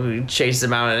 chase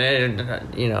them out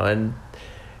and, you know, and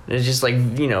it's just like,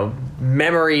 you know,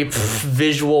 memory,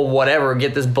 visual, whatever.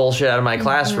 Get this bullshit out of my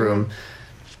classroom.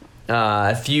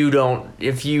 If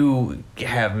you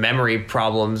have memory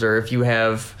problems, or if you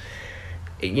have,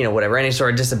 you know, whatever, any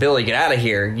sort of disability, get out of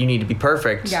here. You need to be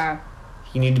perfect. Yeah.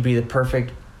 You need to be the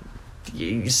perfect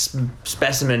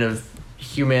specimen of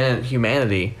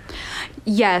humanity.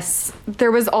 Yes.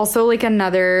 There was also, like,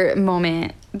 another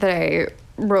moment that I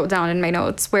wrote down in my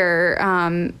notes where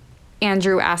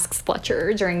Andrew asks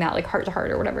Fletcher during that, like,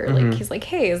 heart-to-heart or whatever, like, he's like,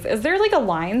 hey, is there, like, a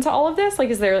line to all of this? Like,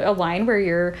 is there a line where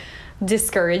you're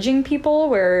discouraging people,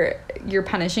 where you're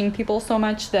punishing people so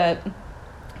much that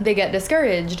they get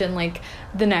discouraged, and, like,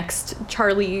 the next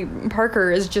Charlie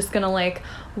Parker is just gonna, like,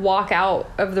 walk out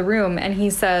of the room? And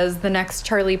he says the next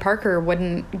Charlie Parker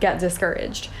wouldn't get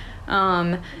discouraged.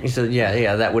 He said,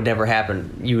 yeah, that would never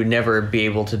happen. You would never be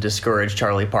able to discourage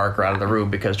Charlie Parker out of the room,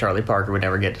 because Charlie Parker would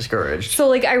never get discouraged. So,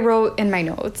 like, I wrote in my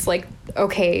notes, like,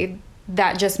 okay,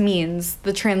 that just means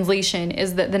the translation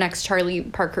is that the next Charlie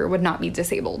Parker would not be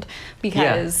disabled,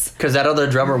 because... because that other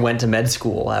drummer went to med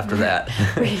school after that.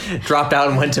 Dropped out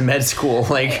and went to med school,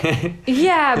 like...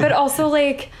 Yeah, but also,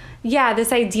 like... Yeah,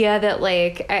 this idea that,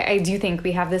 like... I do think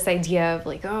we have this idea of,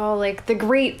 like, oh, like, the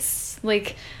greats,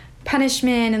 like...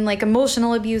 punishment and, like,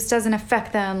 emotional abuse doesn't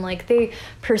affect them, like, they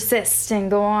persist and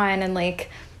go on, and,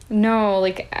 like, no,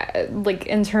 like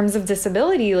in terms of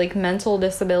disability, like, mental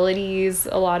disabilities,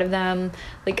 a lot of them,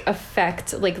 like,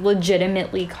 affect, like,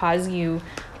 legitimately cause you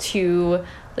to,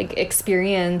 like,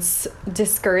 experience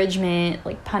discouragement,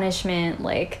 like, punishment,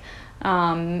 like,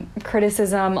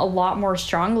 criticism a lot more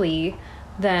strongly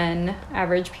than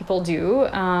average people do.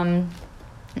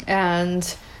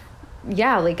 And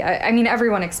yeah, like, I mean,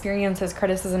 everyone experiences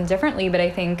criticism differently, but I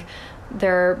think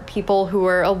there are people who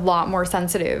are a lot more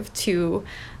sensitive to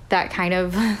that kind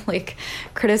of, like,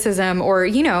 criticism. Or,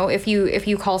 you know, if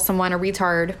you call someone a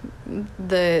retard,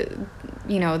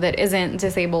 you know, that isn't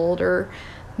disabled or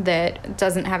that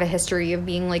doesn't have a history of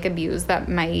being, like, abused, that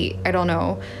might, I don't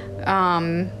know,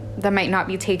 that might not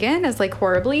be taken as, like,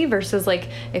 horribly, versus, like,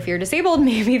 if you're disabled,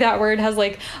 maybe that word has,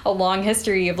 like, a long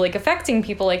history of, like, affecting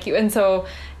people like you. And so,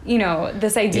 you know,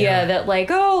 this idea that,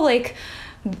 like, oh, like,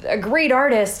 a great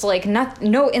artist, like,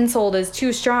 no insult is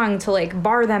too strong to, like,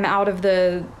 bar them out of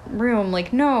the room.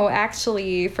 Like, no,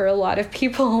 actually, for a lot of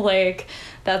people, like,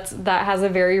 that has a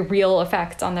very real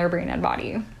effect on their brain and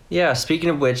body. Yeah, speaking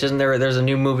of which, there's a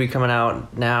new movie coming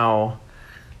out now.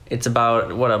 It's about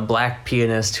a black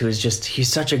pianist he's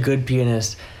such a good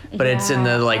pianist, but it's in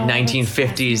the, like,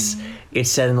 1950s. It's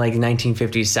set in, like,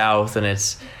 1950s South, and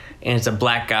it's a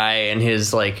black guy and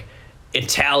his, like,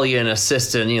 Italian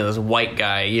assistant, you know, this white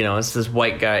guy, you know, it's this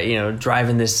white guy, you know,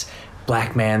 driving this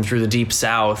black man through the deep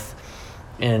South,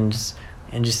 and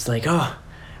just like, oh,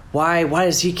 why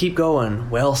does he keep going?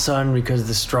 Well, son, because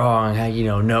the strong, you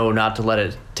know not to let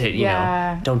it you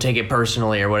know, don't take it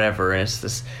personally or whatever. And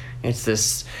it's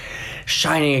this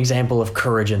shining example of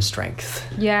courage and strength.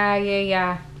 Yeah.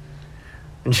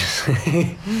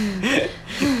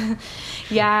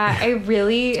 Yeah, I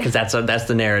really... Because that's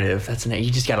the narrative.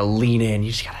 You just gotta lean in.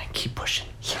 You just gotta keep pushing.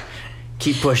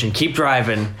 Keep pushing. Keep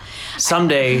driving.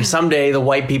 Someday, the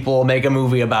white people will make a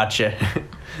movie about you.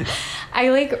 I,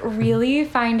 like, really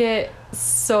find it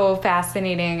so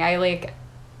fascinating.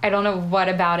 I don't know what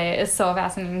about it is so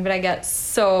fascinating, but I get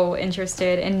so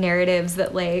interested in narratives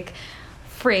that, like,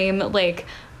 frame like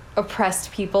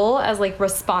oppressed people as like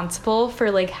responsible for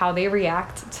like how they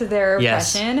react to their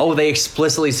oppression. Oh, they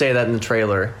explicitly say that in the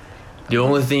trailer. The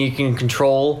only thing you can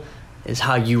control is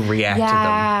how you react to them.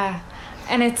 Yeah.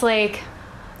 And it's like,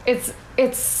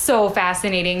 it's so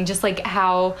fascinating just like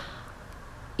how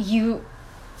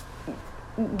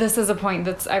this is a point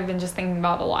that's I've been just thinking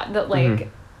about a lot, that like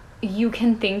you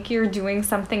can think you're doing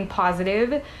something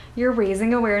positive, you're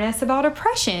raising awareness about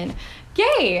oppression.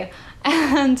 Yay!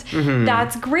 And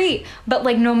that's great. But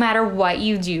like no matter what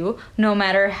you do, no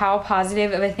matter how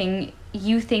positive of a thing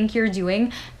you think you're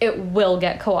doing, it will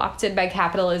get co-opted by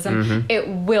capitalism. It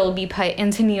will be put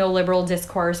into neoliberal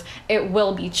discourse. It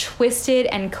will be twisted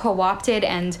and co-opted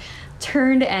and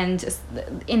turned and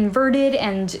inverted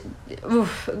and it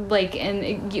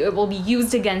will be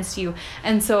used against you.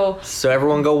 And so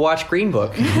everyone go watch Green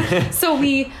Book. So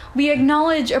we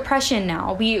acknowledge oppression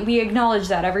now. We acknowledge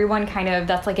that everyone kind of,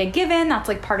 that's like a given, that's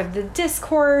like part of the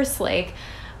discourse, like.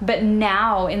 But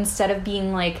now, instead of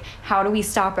being like, how do we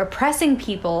stop oppressing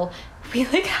people, we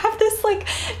like have this like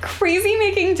crazy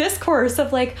making discourse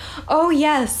of like, oh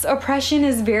yes, oppression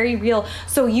is very real.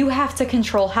 So you have to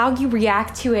control how you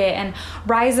react to it and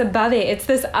rise above it. It's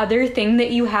this other thing that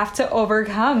you have to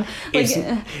overcome. Like,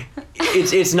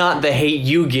 it's not the hate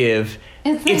you give.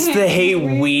 It's the hate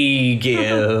we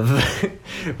give.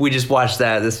 We just watched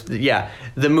that.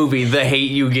 The movie, The Hate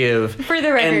You Give. For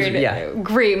the record,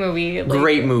 great movie. Like,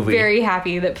 great movie. Very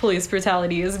happy that police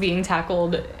brutality is being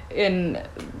tackled in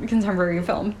contemporary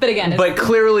film. But again,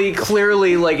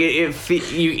 clearly, like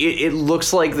it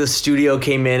looks like the studio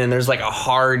came in and there's like a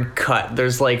hard cut.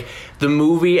 There's like the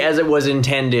movie as it was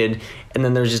intended, and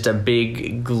then there's just a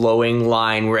big glowing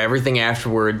line where everything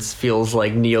afterwards feels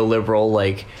like neoliberal,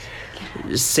 like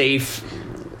safe,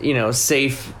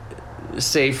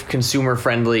 consumer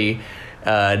friendly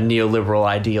neoliberal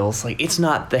ideals. Like, it's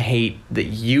not the hate that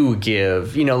you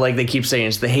give, like they keep saying,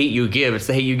 it's the hate you give, it's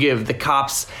the hate you give. The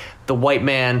cops, the white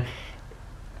man,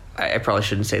 I probably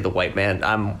shouldn't say the white man,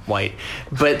 I'm white,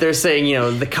 but they're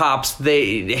saying, the cops,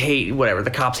 they hate whatever,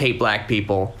 the cops hate black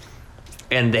people,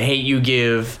 and the hate you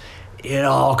give, it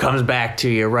all comes back to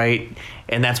you, right?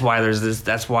 And that's why there's this,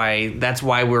 that's why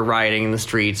we're rioting in the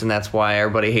streets, and that's why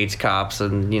everybody hates cops,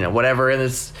 and whatever.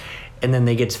 And then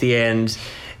they get to the end,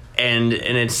 and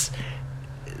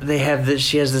they have this,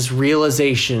 she has this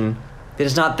realization that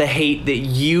it's not the hate that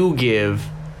you give,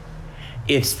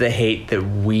 it's the hate that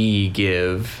we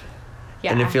give.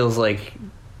 Yeah. And it feels like,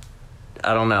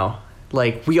 I don't know,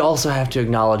 like we also have to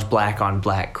acknowledge black on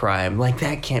black crime. Like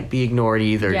that can't be ignored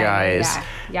either, guys.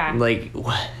 Yeah. Like,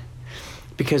 what?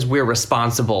 Because we're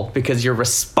responsible. Because you're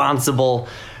responsible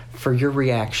for your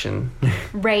reaction.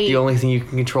 Right. The only thing you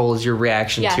can control is your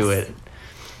reaction to it.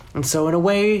 And so in a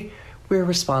way, we're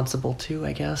responsible too,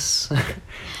 I guess.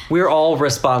 We're all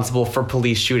responsible for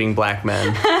police shooting black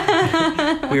men.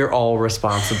 We're all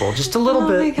responsible. Just a little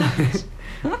bit.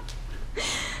 My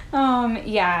gosh.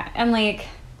 Yeah. And like,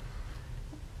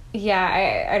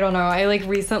 I don't know. I like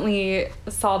recently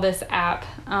saw this app.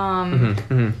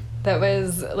 That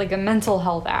was like a mental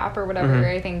health app or whatever.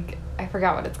 I think, I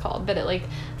forgot what it's called, but it like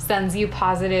sends you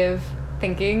positive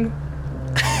thinking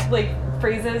like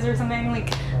phrases or something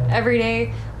like every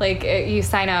day. Like you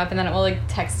sign up and then it will like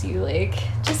text you like,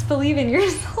 just believe in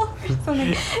yourself or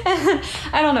something.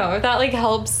 I don't know if that like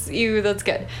helps you, that's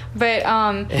good. But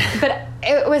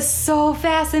it was so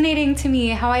fascinating to me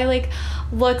how I like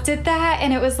looked at that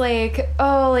and it was like,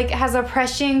 oh, like has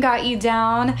oppression got you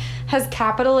down? Has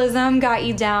capitalism got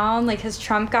you down? Like has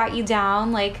Trump got you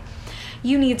down? Like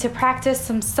you need to practice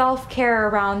some self-care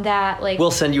around that. Like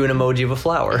we'll send you an emoji of a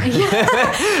flower.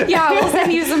 Yeah, we'll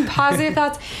send you some positive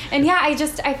thoughts. And yeah,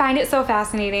 I find it so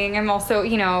fascinating. I'm also,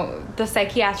 the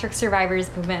psychiatric survivors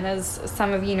movement, as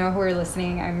some of you know who are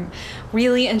listening, I'm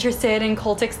really interested in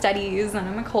cultic studies and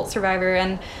I'm a cult survivor.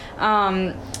 And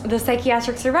the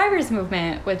psychiatric survivors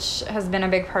movement, which has been a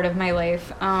big part of my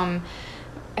life,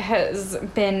 has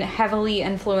been heavily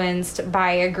influenced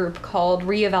by a group called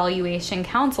Reevaluation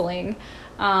Counseling.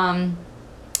 And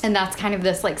that's kind of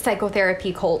this like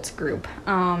psychotherapy cult group.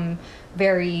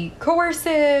 Very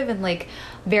coercive and like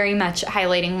very much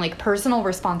highlighting like personal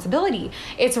responsibility.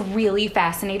 It's really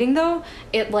fascinating though.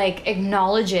 It like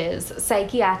acknowledges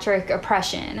psychiatric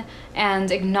oppression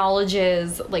and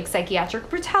acknowledges like psychiatric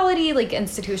brutality, like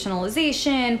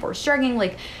institutionalization, forced drugging,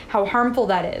 like how harmful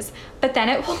that is. But then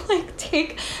it will like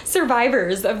take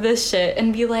survivors of this shit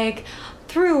and be like,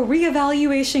 through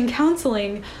reevaluation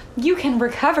counseling, you can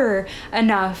recover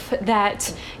enough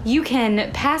that you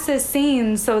can pass as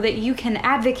sane so that you can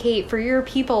advocate for your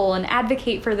people and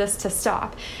advocate for this to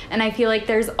stop. And I feel like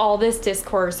there's all this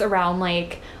discourse around,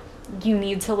 like, you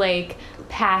need to, like,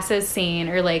 pass as sane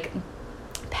or, like,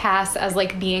 pass as,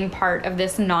 like, being part of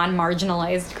this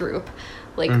non-marginalized group.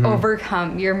 Like,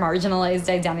 overcome your marginalized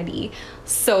identity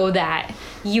so that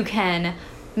you can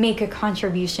make a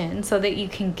contribution, so that you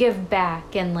can give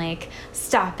back and, like,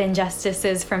 stop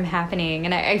injustices from happening.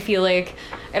 And I feel like,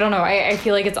 I don't know, I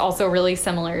feel like it's also really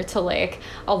similar to, like,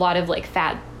 a lot of, like,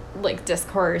 fat, like,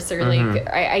 discourse or, like,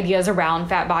 ideas around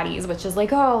fat bodies, which is,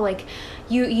 like, oh, like,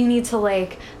 you need to,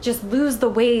 like, just lose the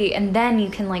weight and then you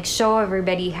can, like, show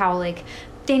everybody how, like,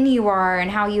 thin you are and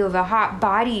how you have a hot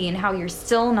body and how you're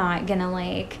still not gonna,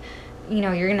 like, you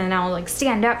know, you're gonna now, like,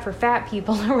 stand up for fat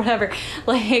people or whatever.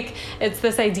 Like, it's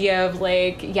this idea of,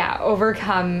 like, yeah,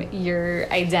 overcome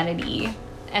your identity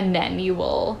and then you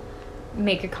will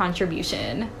make a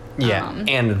contribution. Yeah,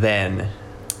 and then.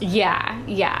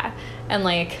 Yeah. And,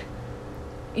 like,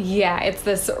 yeah, it's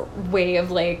this way of,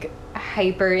 like,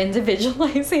 hyper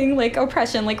individualizing, like,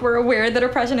 oppression. Like, we're aware that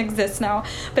oppression exists now,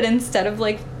 but instead of,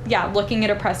 like, yeah, looking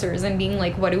at oppressors and being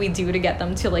like, what do we do to get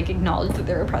them to, like, acknowledge that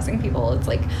they're oppressing people? It's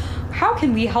like, how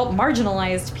can we help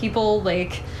marginalized people,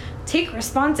 like, take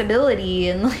responsibility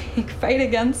and, like, fight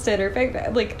against it or fight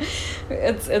back? Like,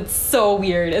 it's so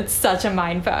weird. It's such a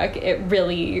mindfuck. It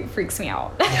really freaks me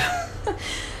out. Yeah.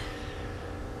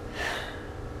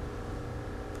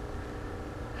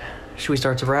 Should we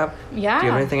start to wrap? Yeah. Do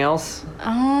you have anything else?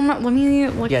 Let me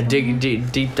look. Yeah,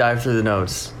 deep dive through the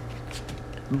notes.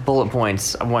 Bullet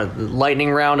points. I want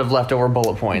lightning round of leftover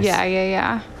bullet points.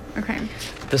 Yeah. Okay.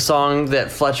 The song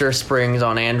that Fletcher springs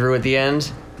on Andrew at the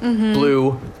end,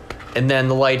 blue, and then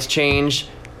the lights change.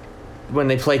 When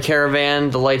they play Caravan,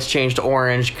 the lights change to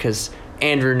orange because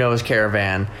Andrew knows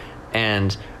Caravan,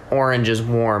 and orange is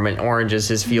warm, and orange is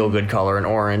his feel-good color, and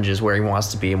orange is where he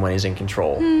wants to be and when he's in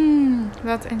control.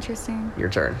 That's interesting. Your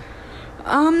turn.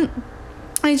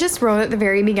 I just wrote at the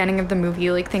very beginning of the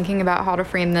movie, like, thinking about how to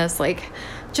frame this, like,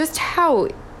 just how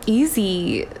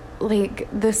easy, like,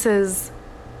 this is,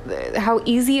 how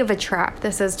easy of a trap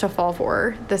this is to fall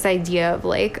for. This idea of,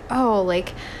 like, oh,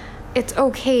 like, it's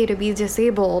okay to be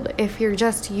disabled if you're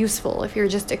just useful, if you're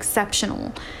just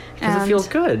exceptional. Because it feels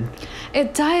good.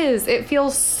 It does. It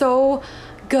feels so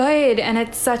good, and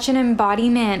it's such an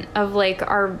embodiment of, like,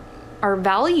 our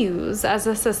values as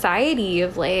a society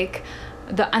of, like,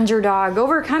 the underdog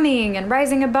overcoming and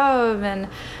rising above and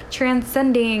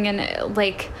transcending, and,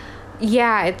 like,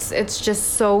 yeah, it's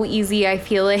just so easy. I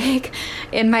feel like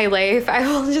in my life, I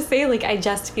will just say, like, I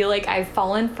just feel like I've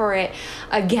fallen for it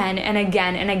again and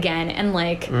again and again, and,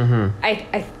 like,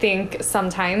 I think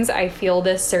sometimes I feel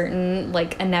this certain,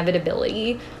 like,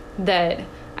 inevitability that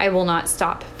I will not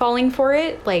stop falling for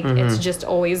it. Like, it's just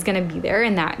always going to be there,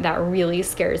 and that really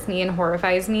scares me and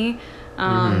horrifies me.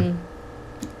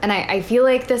 And I feel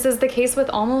like this is the case with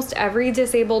almost every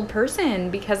disabled person,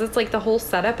 because it's, like, the whole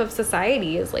setup of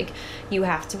society is, like, you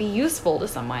have to be useful to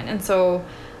someone. And so,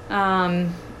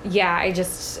 yeah, I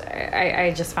just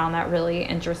found that really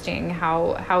interesting,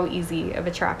 how easy of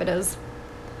a trap it is.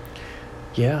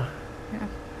 Yeah.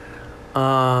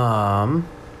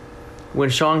 When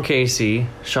Sean Casey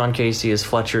is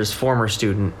Fletcher's former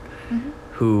student,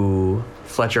 who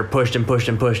Fletcher pushed and pushed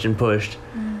and pushed and pushed.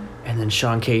 And then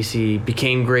Sean Casey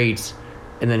became great,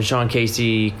 and then Sean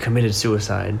Casey committed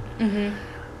suicide.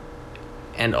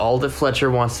 And all that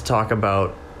Fletcher wants to talk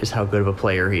about is how good of a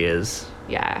player he is.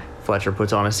 Yeah. Fletcher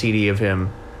puts on a CD of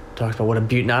him, talks about what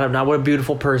a not what a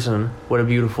beautiful person, what a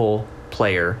beautiful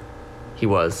player he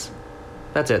was.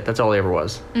 That's it. That's all he ever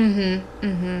was.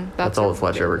 That's all that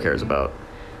Fletcher ever cares about.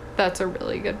 That's a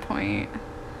really good point.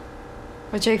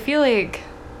 Which I feel like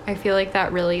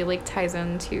that really, like, ties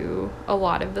into a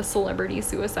lot of the celebrity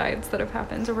suicides that have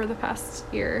happened over the past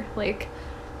year. Like,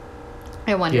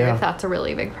 I wonder if that's a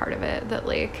really big part of it, that,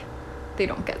 like, they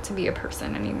don't get to be a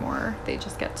person anymore. They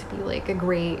just get to be, like, a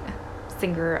great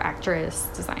singer, actress,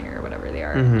 designer, whatever they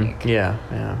are. Like, yeah.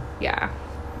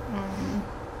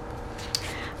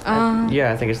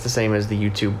 I think it's the same as the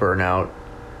YouTube burnout.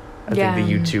 I think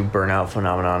the YouTube burnout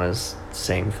phenomenon is the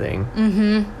same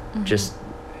thing. Just,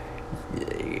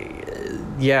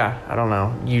 I don't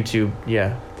know. YouTube,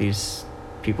 these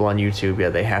people on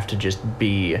YouTube, they have to just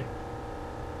be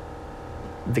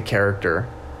the character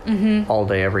all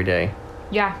day, every day.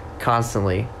 Yeah.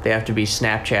 Constantly. They have to be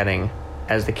Snapchatting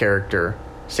as the character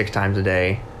 6 times a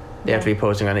day. They have to be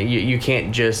posting on it. You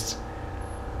can't just...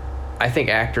 I think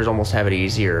actors almost have it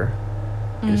easier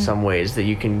in some ways, that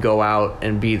you can go out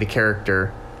and be the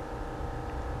character,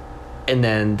 and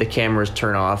then the cameras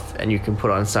turn off and you can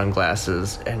put on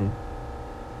sunglasses and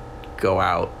go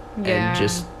out and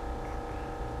just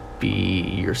be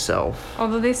yourself.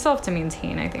 Although they still have to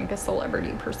maintain, I think, a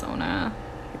celebrity persona.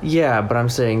 Yeah, but I'm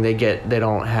saying they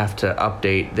don't have to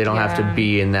update. They don't have to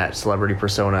be in that celebrity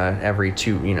persona every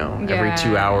 2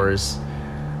 hours.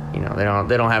 They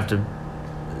don't have to.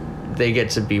 They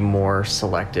get to be more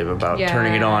selective about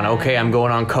turning it on. Okay, I'm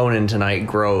going on Conan tonight.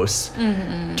 Gross.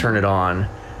 Mm-hmm. Turn it on.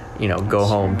 Go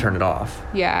home. Turn it off.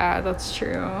 Yeah, that's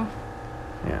true.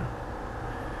 Yeah.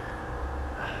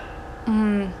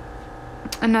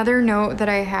 Another note that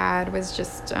I had was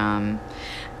just at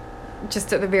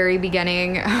the very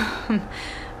beginning,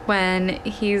 when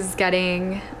he's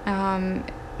getting,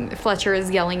 Fletcher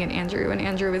is yelling at Andrew, and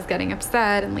Andrew is getting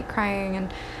upset and like crying,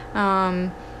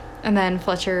 and then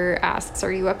Fletcher asks,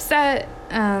 "Are you upset?"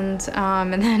 And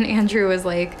then Andrew is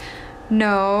like,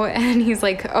 "No," and he's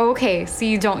like, "Oh, okay, so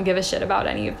you don't give a shit about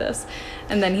any of this,"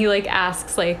 and then he like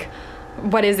asks like,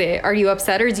 "What is it? Are you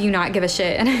upset or do you not give a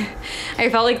shit?" And I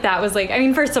felt like that was like, I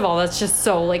mean, first of all, that's just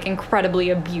so like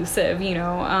incredibly abusive,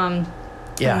 and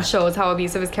shows how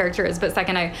abusive his character is. But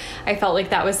second, I felt like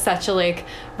that was such a like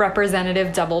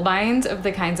representative double bind of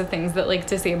the kinds of things that like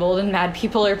disabled and mad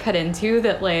people are put into,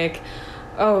 that like,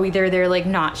 oh, either they're like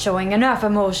not showing enough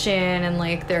emotion and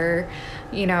like they're,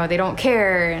 they don't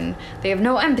care and they have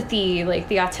no empathy, like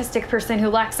the autistic person who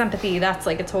lacks empathy, that's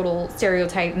like a total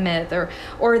stereotype myth,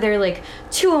 or they're like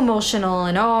too emotional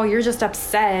and, oh, you're just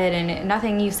upset and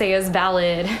nothing you say is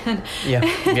valid. And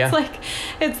it's like,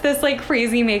 it's this like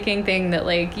crazy making thing that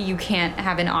like you can't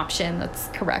have an option that's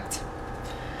correct.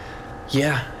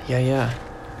 Yeah.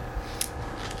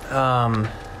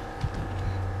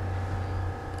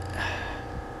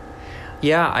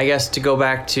 I guess to go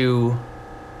back to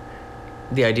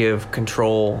the idea of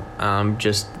control,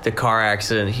 just the car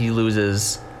accident, he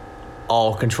loses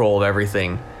all control of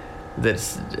everything. That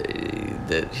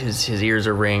his ears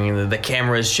are ringing, the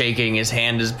camera is shaking, his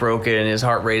hand is broken, his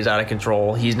heart rate is out of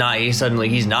control. He's not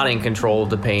in control of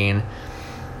the pain,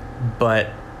 but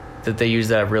that they use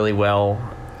that really well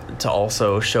to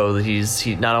also show that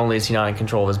he not only is he not in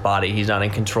control of his body, he's not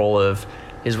in control of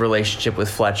his relationship with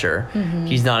Fletcher. Mm-hmm.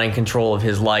 He's not in control of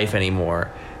his life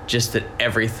anymore. Just that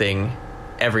everything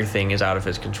is out of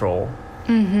his control.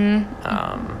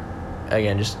 Mm-hmm.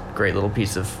 Again, just great little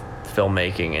piece of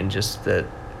filmmaking, and just that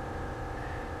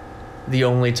the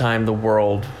only time the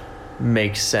world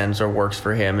makes sense or works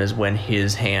for him is when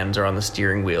his hands are on the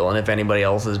steering wheel, and if anybody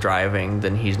else is driving,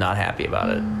 then he's not happy about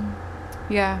it.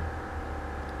 Yeah.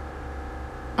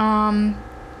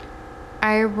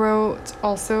 I wrote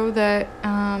also that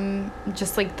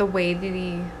just like the way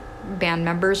the band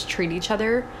members treat each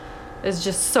other is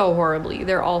just so horribly.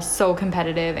 They're all so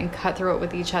competitive and cutthroat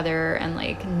with each other and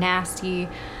like nasty.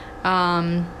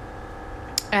 And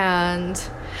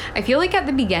I feel like at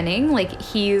the beginning, like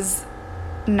he's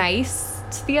nice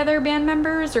to the other band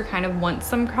members or kind of wants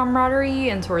some camaraderie,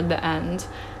 and toward the end,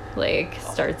 like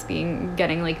starts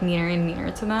getting like meaner and meaner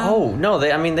to them. Oh no,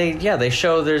 they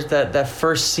show there's that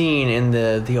first scene in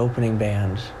the opening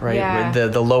band, right? Yeah.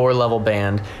 With the lower level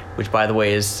band, which by the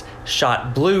way is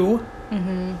shot blue,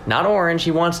 mm-hmm. not orange.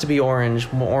 He wants to be orange.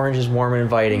 Orange is warm and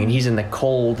inviting, and he's in the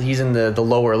cold. He's in the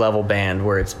lower level band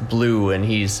where it's blue, and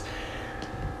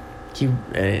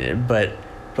but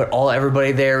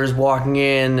everybody there is walking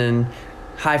in and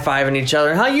high-fiving each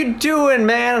other. How you doing,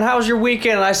 man? How's your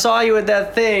weekend? I saw you at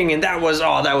that thing, and that was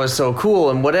so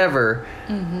cool, and whatever.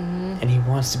 Mm-hmm. And he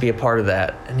wants to be a part of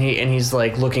that, and he's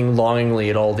like looking longingly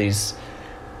at all these,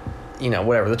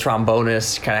 whatever, the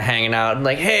trombonist kind of hanging out and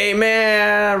like, hey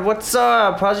man, what's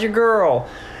up? How's your girl?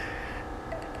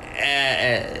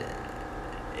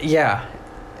 Yeah,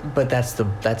 but that's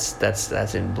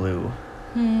in blue.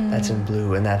 That's in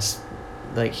blue, and that's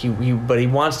like but he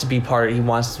wants to be part.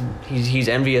 He's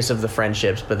envious of the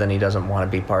friendships, but then he doesn't want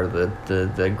to be part of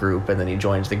the group, and then he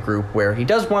joins the group where he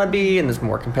does want to be, and it's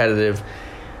more competitive,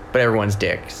 but everyone's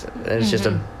dicks. And it's just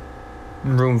a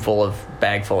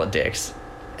bag full of dicks,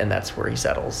 and that's where he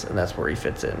settles, and that's where he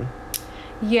fits in.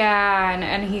 Yeah,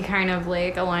 and he kind of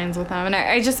like aligns with them, and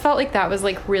I just felt like that was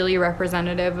like really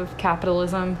representative of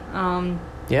capitalism.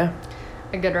 Yeah.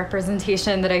 A good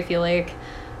representation that I feel like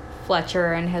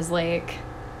Fletcher and his like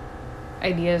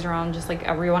ideas around just like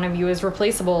every one of you is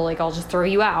replaceable, like I'll just throw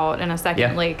you out in a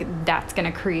second. Like that's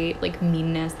gonna create like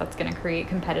meanness, that's gonna create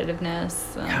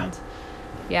competitiveness, and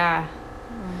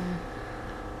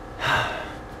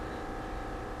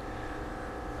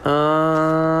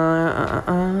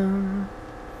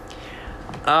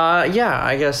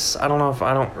I guess I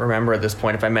don't remember at this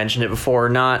point if I mentioned it before or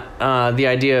not. The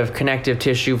idea of connective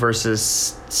tissue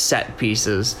versus set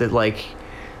pieces, that like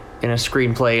in a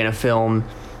screenplay, in a film,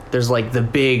 there's like the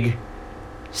big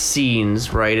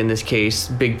scenes, right? In this case,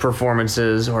 big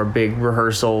performances or big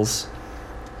rehearsals,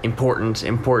 important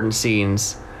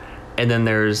scenes. And then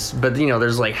there's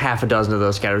like half a dozen of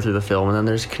those scattered through the film. And then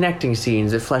there's connecting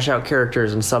scenes that flesh out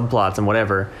characters and subplots and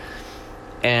whatever.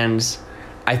 And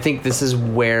I think this is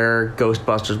where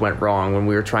Ghostbusters went wrong when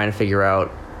we were trying to figure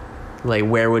out, like,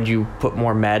 where would you put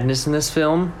more madness in this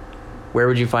film? Where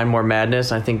would you find more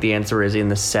madness? I think the answer is in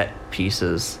the set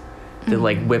pieces. That,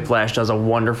 like, Whiplash does a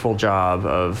wonderful job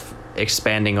of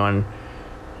expanding on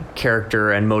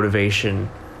character and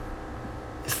motivation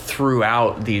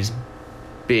throughout these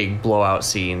big blowout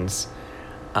scenes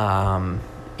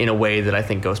in a way that I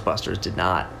think Ghostbusters did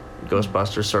not.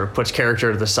 Ghostbusters sort of puts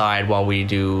character to the side while we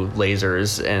do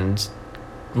lasers and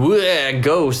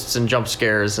ghosts and jump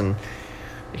scares and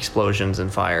explosions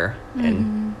and fire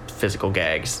and physical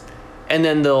gags. And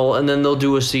then they'll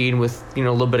do a scene with, a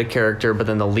little bit of character, but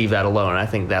then they'll leave that alone. I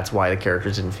think that's why the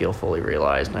characters didn't feel fully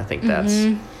realized. And I think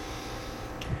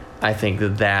I think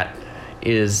that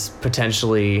is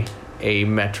potentially a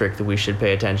metric that we should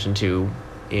pay attention to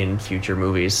in future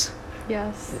movies.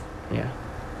 Yes. Yeah.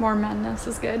 More madness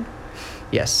is good.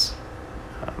 Yes.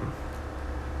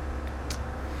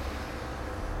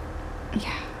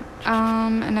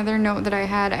 Another note that I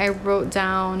had, I wrote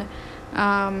down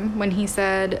when he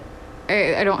said,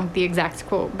 I don't have the exact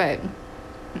quote, but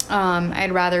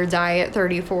I'd rather die at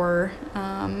 34,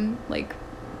 like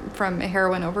from a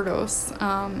heroin overdose.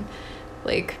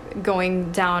 Like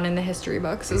going down in the history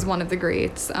books as one of the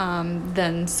greats,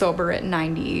 than sober at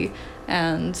 90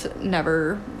 and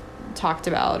never talked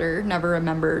about or never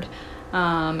remembered.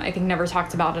 I think never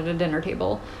talked about at a dinner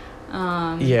table.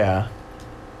 Yeah.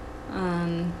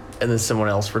 And then someone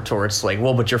else retorts like,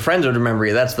 well, but your friends would remember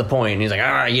you. That's the point. And he's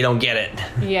like, you don't get it.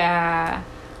 Yeah.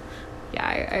 Yeah,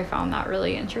 I found that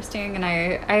really interesting. And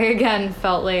I again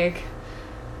felt like,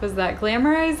 was that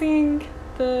glamorizing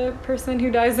the person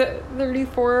who dies at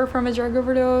 34 from a drug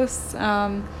overdose?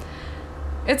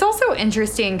 It's also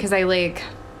interesting because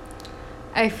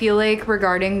I feel like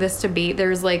regarding this debate,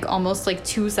 there's like almost like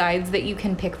two sides that you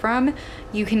can pick from.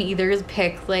 You can either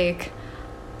pick like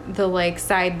the like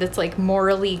side that's like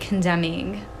morally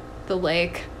condemning the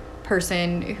like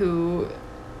person who,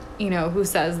 who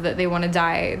says that they want to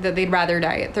die, that they'd rather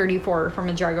die at 34 from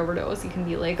a drug overdose. You can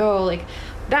be like, oh, like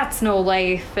that's no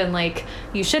life, and like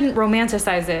you shouldn't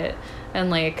romanticize it, and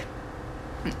like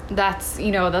that's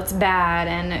that's bad,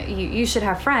 and you should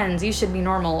have friends, you should be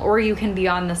normal. Or you can be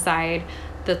on the side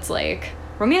that's like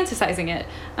romanticizing it.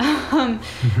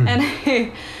 And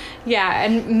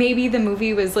and maybe the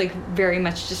movie was like very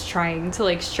much just trying to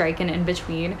like strike an in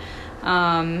between.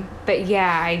 But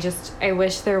yeah, I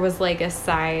wish there was like a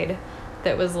side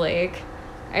that was like,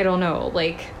 I don't know,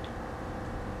 like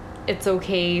it's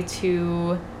okay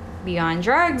to be on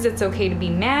drugs, it's okay to be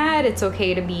mad, it's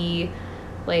okay to be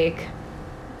like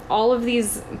all of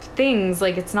these things,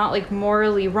 like it's not like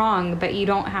morally wrong, but you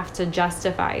don't have to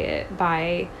justify it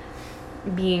by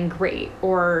being great,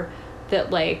 or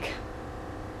that like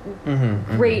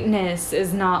greatness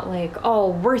is not like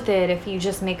worth it if you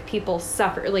just make people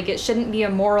suffer. Like it shouldn't be a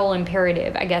moral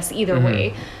imperative, I guess. Either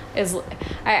way is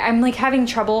I'm like having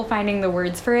trouble finding the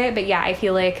words for it, but yeah, I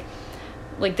feel like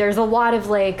there's a lot of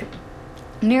like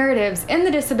narratives in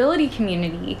the disability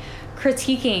community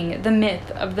critiquing the myth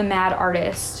of the mad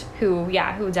artist who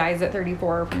dies at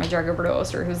 34 from a drug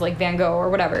overdose, or who's like Van Gogh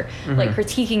or whatever, like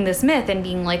critiquing this myth and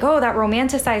being like, oh, that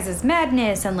romanticizes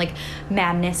madness, and like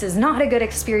madness is not a good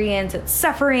experience, it's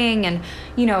suffering, and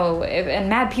and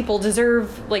mad people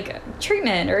deserve like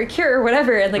treatment or a cure or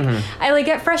whatever. And like I like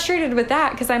get frustrated with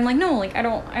that because I'm like, no, like I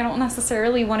don't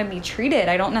necessarily want to be treated,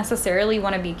 I don't necessarily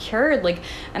want to be cured, like,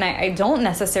 and I don't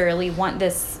necessarily want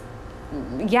this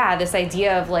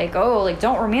idea of like, oh, like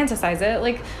don't romanticize it.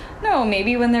 Like, no,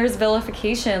 maybe when there's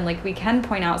vilification, like we can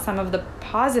point out some of the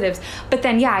positives. But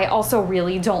then I also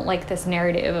really don't like this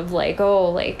narrative of like,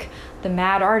 oh, like the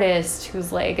mad artist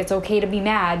who's like, it's okay to be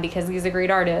mad because he's a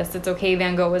great artist, it's okay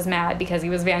Van Gogh was mad because he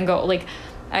was Van Gogh. Like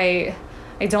I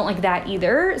don't like that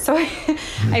either. So I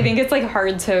think it's like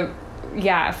hard to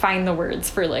find the words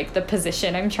for like the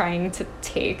position I'm trying to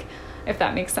take, if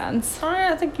that makes sense.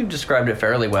 I think you've described it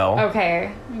fairly well.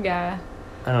 Okay, yeah.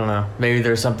 I don't know. Maybe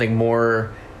there's something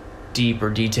more deep or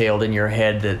detailed in your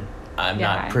head that I'm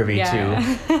not privy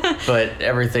to. But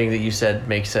everything that you said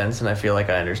makes sense, and I feel like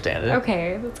I understand it.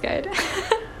 Okay, that's good.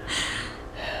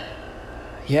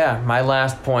 My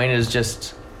last point is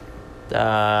just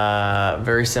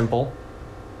Very simple.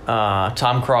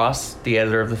 Tom Cross, the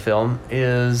editor of the film,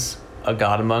 is a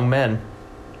god among men.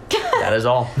 That is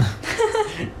all.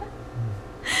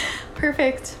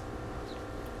 Perfect.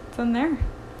 It's in there.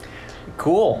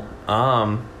 Cool.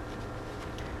 I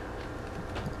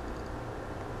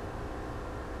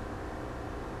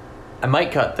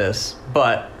might cut this,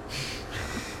 but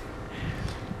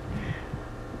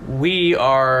we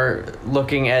are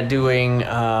looking at doing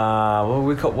what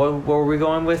were we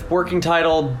going with? Working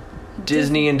title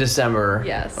Disney in December.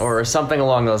 Yes. Or something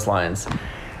along those lines.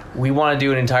 We want to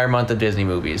do an entire month of Disney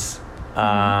movies.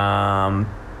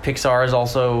 Pixar is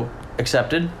also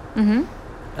accepted.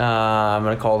 I'm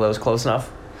going to call those close enough.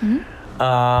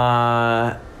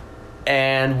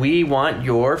 And we want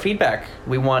your feedback.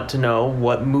 We want to know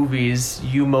what movies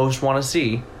you most want to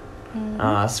see.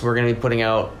 So we're going to be putting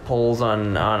out polls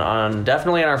on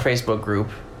definitely on our Facebook group.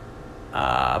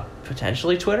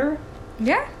 Potentially Twitter?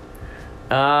 Yeah.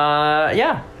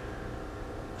 Yeah.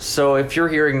 So if you're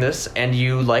hearing this and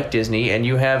you like Disney and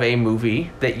you have a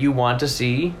movie that you want to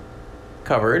see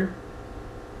covered,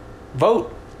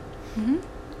 vote.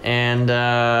 And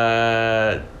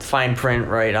fine print,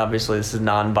 right? Obviously, this is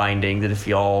non-binding. That if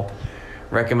y'all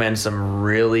recommend some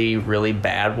really, really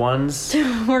bad ones,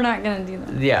 we're not gonna do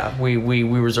that. Yeah, we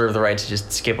reserve the right to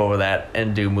just skip over that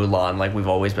and do Mulan like we've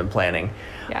always been planning.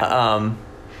 Yeah.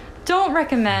 Don't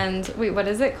recommend. Wait, what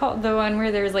is it called? The one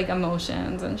where there's like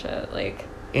emotions and shit, like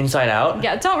Inside Out.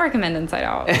 Yeah, don't recommend Inside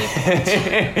Out.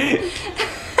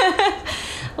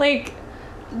 Like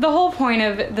the whole point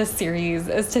of this series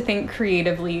is to think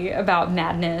creatively about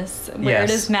madness. Where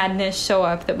does madness show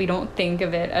up that we don't think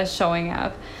of it as showing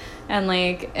up? And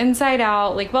like Inside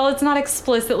Out, like, well, it's not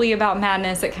explicitly about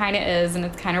madness. It kind of is, and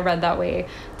it's kind of read that way.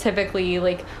 Typically,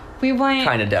 like, we want...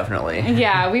 Kind of definitely.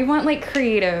 Yeah, we want, like,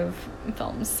 creative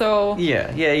films, so...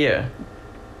 Yeah.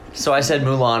 So I said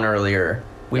Mulan earlier.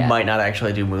 We might not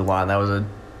actually do Mulan. That was a...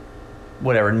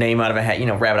 whatever, name out of a hat,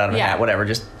 rabbit out of a hat, whatever,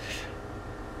 just...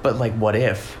 But, like, what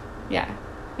if?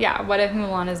 Yeah, what if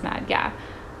Mulan is mad? Yeah,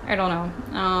 I don't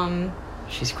know.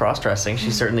 She's cross-dressing.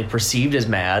 She's certainly perceived as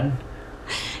mad.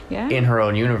 Yeah. In her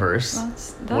own universe.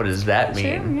 What does that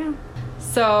mean? True, yeah.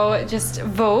 So just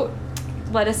vote.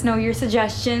 Let us know your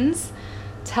suggestions.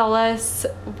 Tell us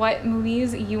what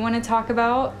movies you want to talk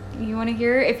about, you want to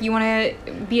hear. If you want to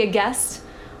be a guest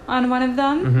on one of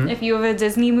them. If you have a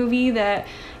Disney movie that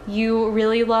you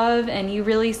really love and you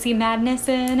really see madness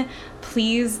in,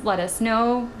 please let us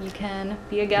know. You can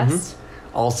be a guest.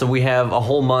 Also, we have a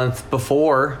whole month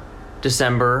before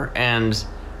December and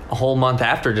a whole month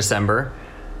after December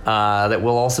that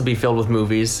will also be filled with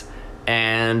movies,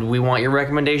 and we want your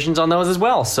recommendations on those as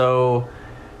well. So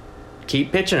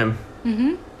keep pitching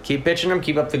them. Keep pitching them.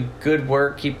 Keep up the good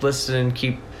work. Keep listening.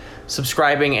 Keep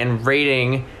subscribing and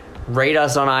rating. Rate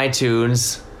us on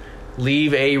iTunes.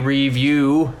 Leave a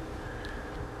review.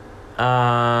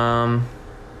 And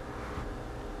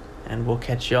we'll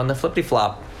catch you on the flippity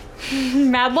flop.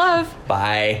 Mad love.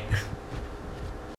 Bye.